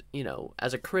 and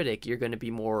as a critic, you're going to be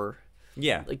more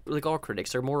like all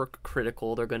critics. They're more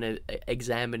critical. They're going to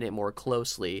examine it more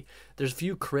closely. There's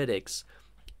few critics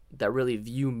that really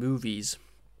view movies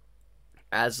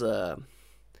as a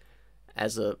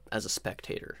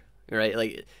spectator, right?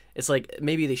 Like, it's like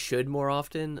maybe they should more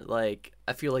often. Like,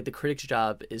 I feel like the critic's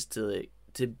job is to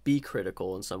be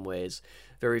critical in some ways.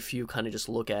 Very few kind of just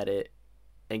look at it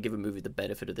and give a movie the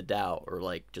benefit of the doubt, or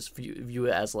like just view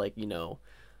it as like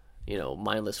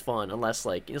mindless fun. Unless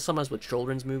like sometimes with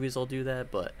children's movies I'll do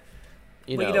that, but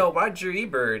Roger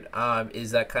Ebert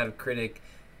is that kind of critic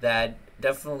that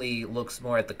definitely looks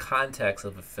more at the context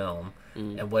of a film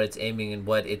and what it's aiming and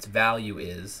what its value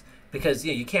is, because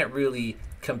you can't really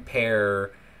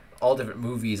compare all different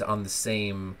movies on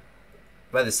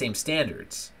by the same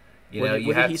standards. What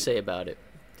did he say about it?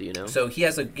 Do you know? So he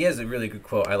has a really good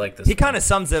quote. I like this. He kind of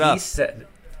sums it up.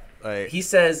 He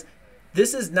says,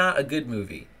 "This is not a good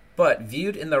movie, but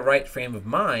viewed in the right frame of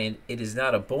mind, it is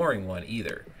not a boring one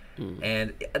either."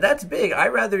 And that's big. I'd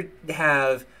rather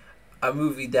have a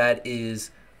movie that is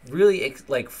really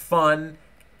like fun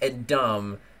and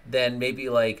dumb than maybe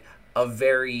like a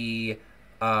very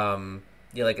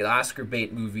like an Oscar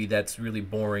bait movie that's really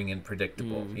boring and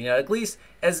predictable. At least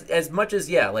as much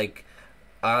as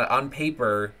on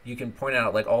paper you can point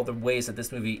out like all the ways that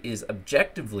this movie is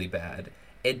objectively bad,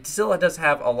 it still does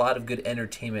have a lot of good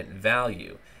entertainment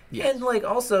value. Yes. And like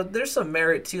also there's some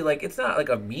merit to like it's not like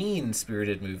a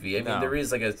mean-spirited movie. I mean there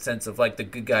is like a sense of like the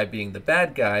good guy being the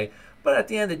bad guy, but at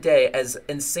the end of the day, as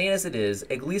insane as it is,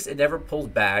 at least it never pulls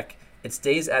back. It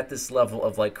stays at this level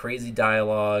of like crazy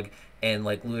dialogue and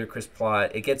like ludicrous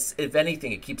plot. It gets, if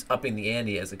anything, it keeps upping the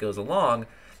ante as it goes along,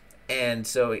 and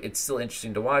so it's still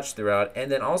interesting to watch throughout.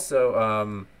 And then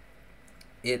also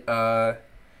it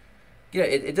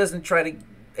doesn't try to.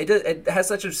 It has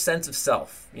such a sense of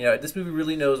self. This movie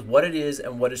really knows what it is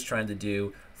and what it's trying to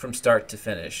do from start to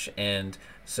finish, and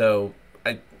so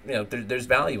there's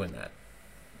value in that.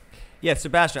 Yeah,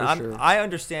 Sebastian, Sure. I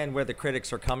understand where the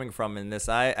critics are coming from in this.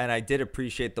 I did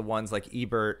appreciate the ones like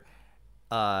Ebert,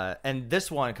 and this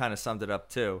one kind of summed it up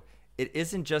too. It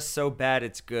isn't just so bad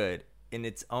it's good. In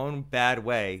its own bad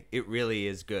way, it really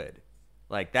is good.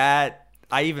 Like that,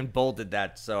 I even bolded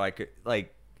that so I could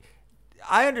like.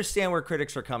 I understand where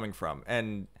critics are coming from,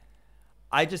 and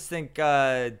I just think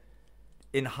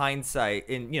in hindsight,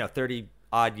 30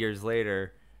 odd years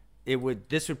later,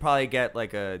 this would probably get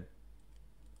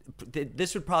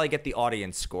the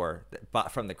audience score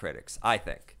from the critics. I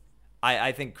think.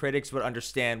 I think critics would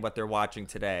understand what they're watching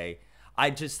today.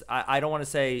 I don't want to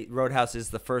say Roadhouse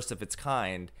is the first of its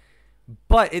kind,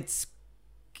 but it's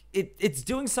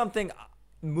doing something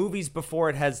movies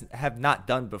before it have not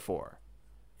done before.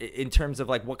 In terms of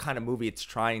like what kind of movie it's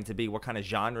trying to be, what kind of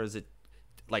genres it,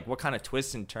 like what kind of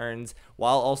twists and turns,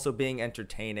 while also being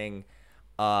entertaining.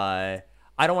 I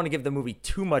don't want to give the movie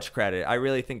too much credit. I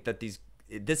really think that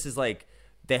this is like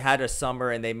they had a summer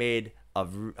and they made a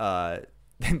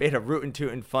rootin'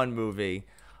 tootin' fun movie,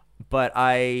 but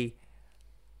I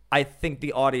think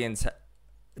the audience.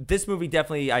 This movie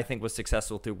definitely I think was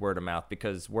successful through word of mouth,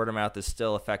 because word of mouth is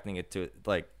still affecting it to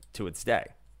its day.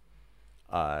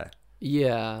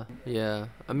 Yeah.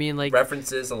 I mean, like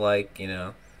references alike,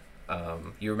 you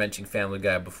were mentioning Family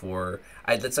Guy before.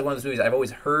 That's like one of those movies I've always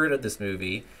heard of this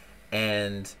movie,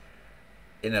 and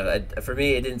for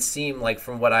me, it didn't seem like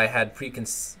from what I had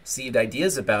preconceived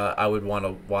ideas about, I would want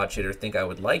to watch it or think I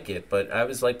would like it. But I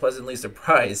was like pleasantly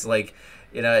surprised. Like,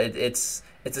 it's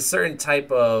a certain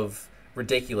type of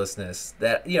ridiculousness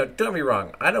that, don't get me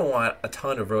wrong, I don't want a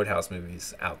ton of Roadhouse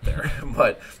movies out there,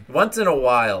 but once in a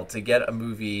while to get a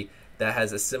movie that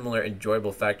has a similar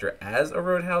enjoyable factor as a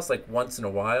Roadhouse, like once in a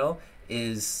while,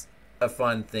 is a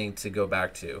fun thing to go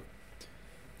back to.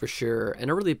 For sure. And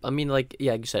like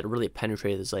you said, it really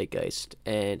penetrated the zeitgeist,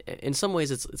 and in some ways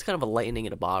it's kind of a lightning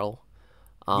in a bottle.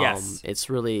 Yes.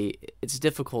 It's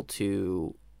difficult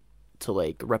to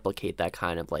like replicate that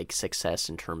kind of like success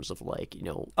in terms of like,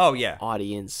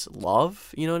 audience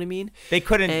love, you know what I mean? They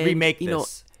couldn't remake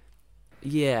this.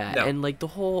 Yeah, No. and like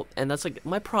and that's like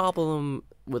my problem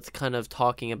with kind of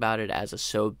talking about it as a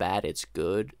so bad it's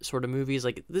good sort of movie is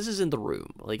like, this isn't The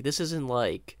Room. Like, this isn't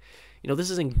like,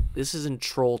 this isn't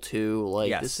Troll 2. Like,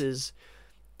 yes.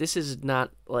 this is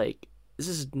not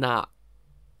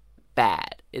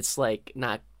bad. It's like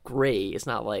not great. It's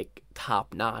not like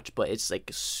top notch, but it's like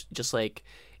just like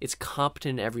it's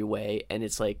competent in every way, and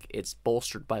it's like it's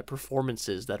bolstered by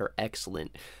performances that are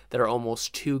excellent, that are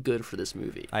almost too good for this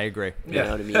movie. I agree. You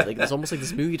know what I mean? Like, it's almost like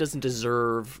this movie doesn't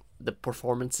deserve the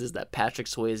performances that Patrick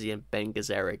Swayze and Ben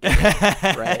Gazzara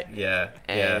give, right? Yeah.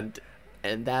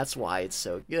 And that's why it's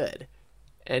so good.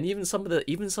 And even some of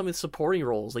the supporting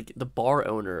roles, like the bar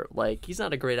owner, like he's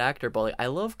not a great actor, but like I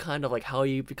love kind of like how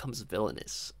he becomes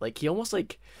villainous. Like he almost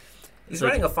like he's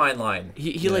running a fine line.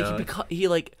 He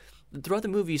throughout the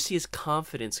movie you see his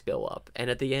confidence go up, and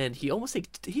at the end he almost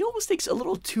takes a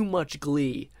little too much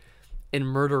glee in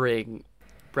murdering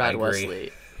Brad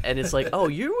Wesley. And it's like, oh,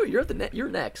 you're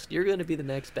next. You're gonna be the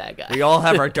next bad guy. We all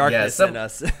have our darkness in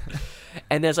us.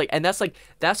 And that's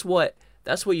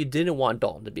what you didn't want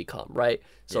Dalton to become, right?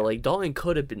 So like Dalton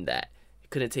could have been that.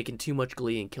 couldn't have taken too much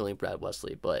glee in killing Brad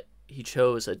Wesley, but he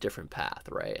chose a different path,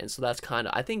 right? And so that's kind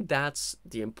of, I think that's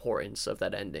the importance of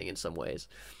that ending in some ways.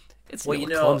 It's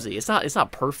clumsy. It's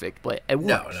not perfect, but it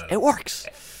works. No. It works.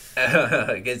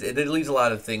 Because it leaves a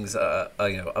lot of things,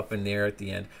 up in the air at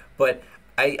the end. But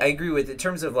I agree with, in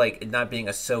terms of like it not being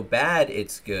a so bad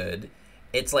it's good.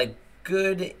 It's like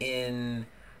good in.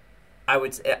 I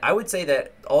would say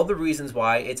that all the reasons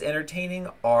why it's entertaining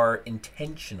are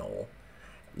intentional.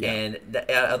 Yeah. And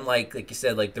unlike, like you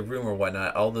said, like The Room or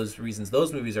whatnot, all those reasons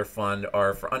those movies are fun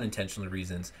are for unintentional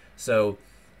reasons. So,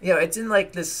 it's in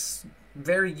like this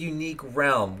very unique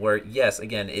realm where, yes,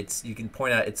 again, you can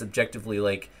point out it's objectively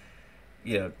like,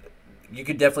 you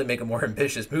could definitely make a more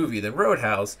ambitious movie than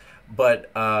Roadhouse, but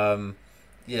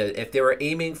if they were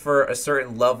aiming for a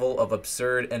certain level of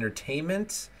absurd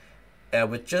entertainment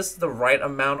with just the right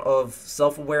amount of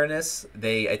self-awareness,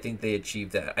 I think they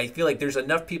achieved that. I feel like there's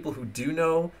enough people who do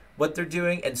know what they're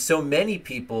doing, and so many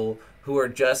people who are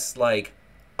just like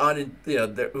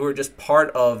who are just part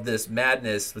of this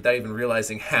madness without even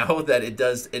realizing how, that it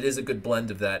is a good blend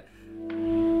of that.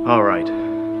 All right.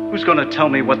 Who's gonna tell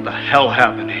me what the hell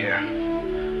happened here?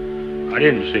 I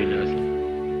didn't see nothing.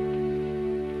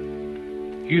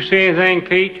 You see anything,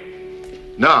 Pete?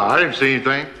 No, I didn't see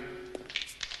anything.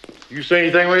 You see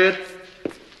anything, Red?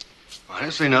 I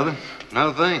didn't see nothing. Not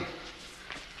a thing.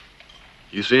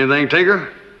 You see anything,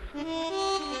 Tinker?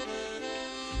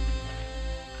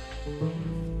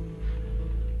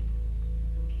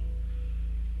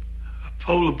 A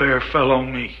polar bear fell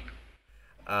on me.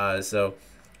 So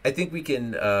I think we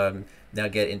can now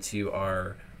get into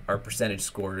our percentage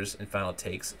scores and final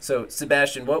takes. So,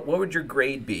 Sebastian, what would your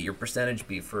grade be, your percentage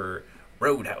be for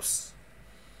Roadhouse?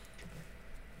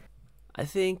 I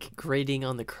think grading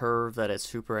on the curve that it's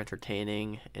super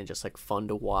entertaining and just like fun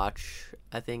to watch,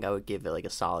 I think I would give it like a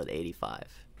solid 85.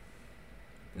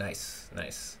 Nice.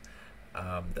 That's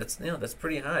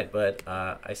pretty high, but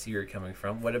I see where you're coming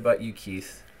from. What about you,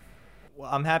 Keith? Well,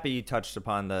 I'm happy you touched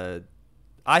upon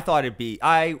I thought it'd be.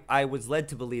 I was led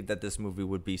to believe that this movie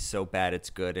would be so bad it's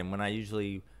good, and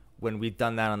when we've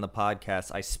done that on the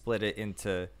podcast, I split it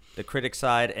into the critic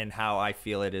side and how I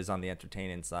feel it is on the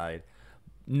entertaining side.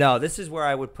 No, this is where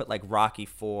I would put like Rocky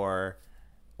IV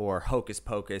or Hocus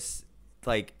Pocus.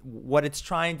 Like what it's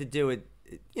trying to do,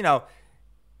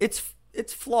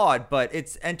 it's flawed, but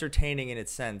it's entertaining in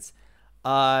its sense.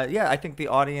 I think the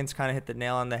audience kind of hit the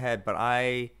nail on the head, but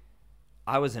I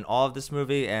was in awe of this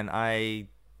movie, and I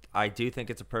do think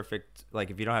it's a perfect,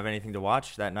 like, if you don't have anything to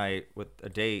watch that night with a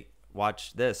date,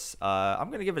 watch this. I'm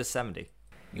going to give it a 70.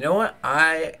 You know what?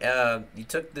 You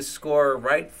took the score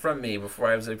right from me before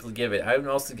I was able to give it. I'm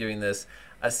also giving this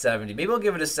a 70. Maybe I'll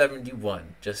give it a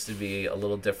 71 just to be a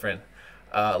little different.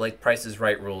 Like Price is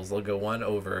Right rules. They'll go one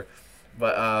over.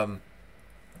 But,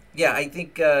 I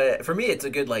think for me it's a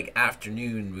good, like,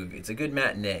 afternoon movie. It's a good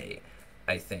matinee,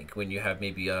 I think, when you have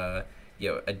maybe a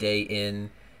day in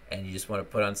and you just want to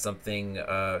put on something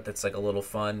that's like a little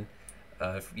fun,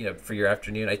 for your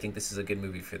afternoon. I think this is a good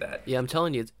movie for that. Yeah, I'm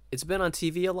telling you, it's been on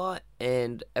TV a lot,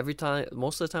 and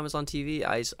most of the time it's on TV,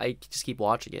 I just keep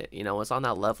watching it. It's on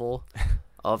that level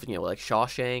of, like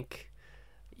Shawshank,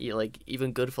 like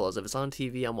even Goodfellas. If it's on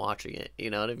TV, I'm watching it. You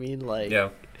know what I mean? Like, yeah.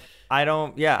 I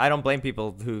don't blame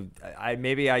people who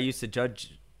maybe I used to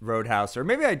judge Roadhouse, or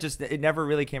maybe it never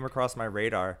really came across my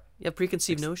radar. Yeah,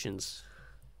 preconceived notions.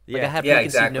 Yeah, like I had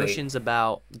preconceived notions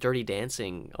about Dirty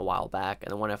Dancing a while back,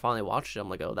 and then when I finally watched it, I'm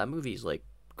like, oh, that movie's like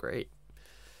great.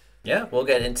 Yeah, we'll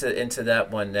get into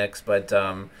that one next, but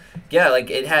like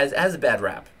it has a bad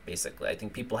rap basically. I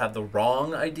think people have the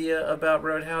wrong idea about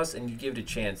Roadhouse, and you give it a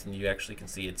chance, and you actually can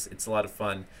see it's a lot of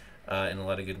fun in a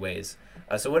lot of good ways.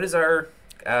 So what is our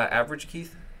average,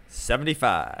 Keith?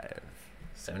 75.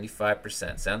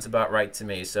 75%. Sounds about right to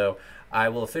me. So I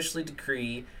will officially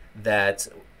decree that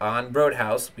on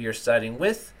Roadhouse, we are siding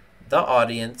with the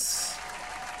audience.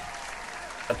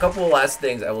 A couple of last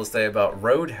things I will say about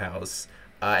Roadhouse.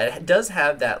 It does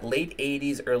have that late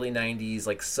 80s, early 90s,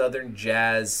 like Southern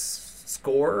jazz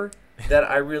score that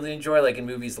I really enjoy, like in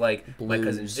movies like Blues. My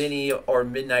Cousin Vinny or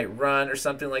Midnight Run or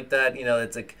something like that.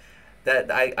 It's like that.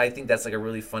 I think that's like a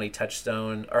really funny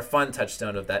touchstone or fun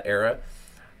touchstone of that era.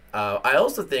 I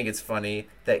also think it's funny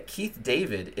that Keith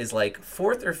David is like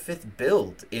fourth or fifth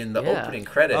billed in the opening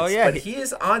credits. Oh, yeah. But he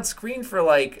is on screen for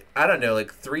like, I don't know,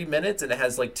 like 3 minutes, and it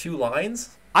has like 2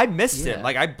 lines. I missed him.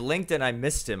 Like I blinked and I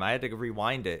missed him. I had to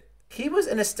rewind it. He was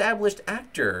an established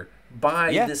actor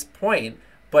by this point,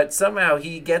 but somehow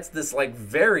he gets this like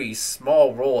very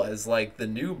small role as like the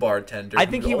new bartender. I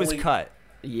think he was cut.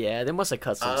 Yeah, they must have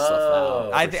cut some stuff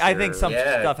out. I think some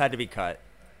stuff had to be cut.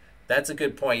 That's a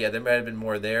good point. Yeah, there might have been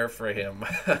more there for him.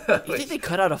 You think they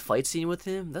cut out a fight scene with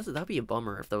him? That'd be a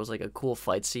bummer if there was like a cool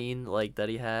fight scene like that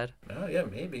he had. Oh yeah,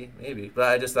 maybe. But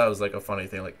I just thought it was like a funny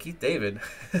thing. Like Keith David,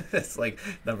 it's like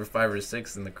number 5 or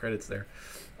 6 in the credits there.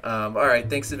 All right,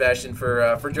 thanks Sebastian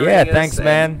for joining us. Yeah, thanks,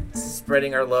 man.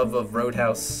 Spreading our love of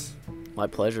Roadhouse. My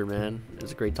pleasure, man. It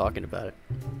was great talking about it.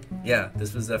 Yeah,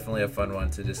 this was definitely a fun one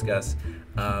to discuss.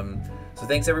 So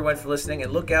thanks everyone for listening,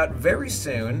 and look out very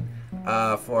soon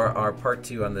for our part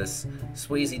 2 on this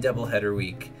Swayze doubleheader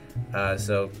week.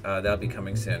 So that'll be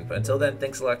coming soon. But until then,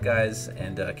 thanks a lot, guys,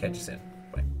 and catch you soon.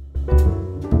 Bye.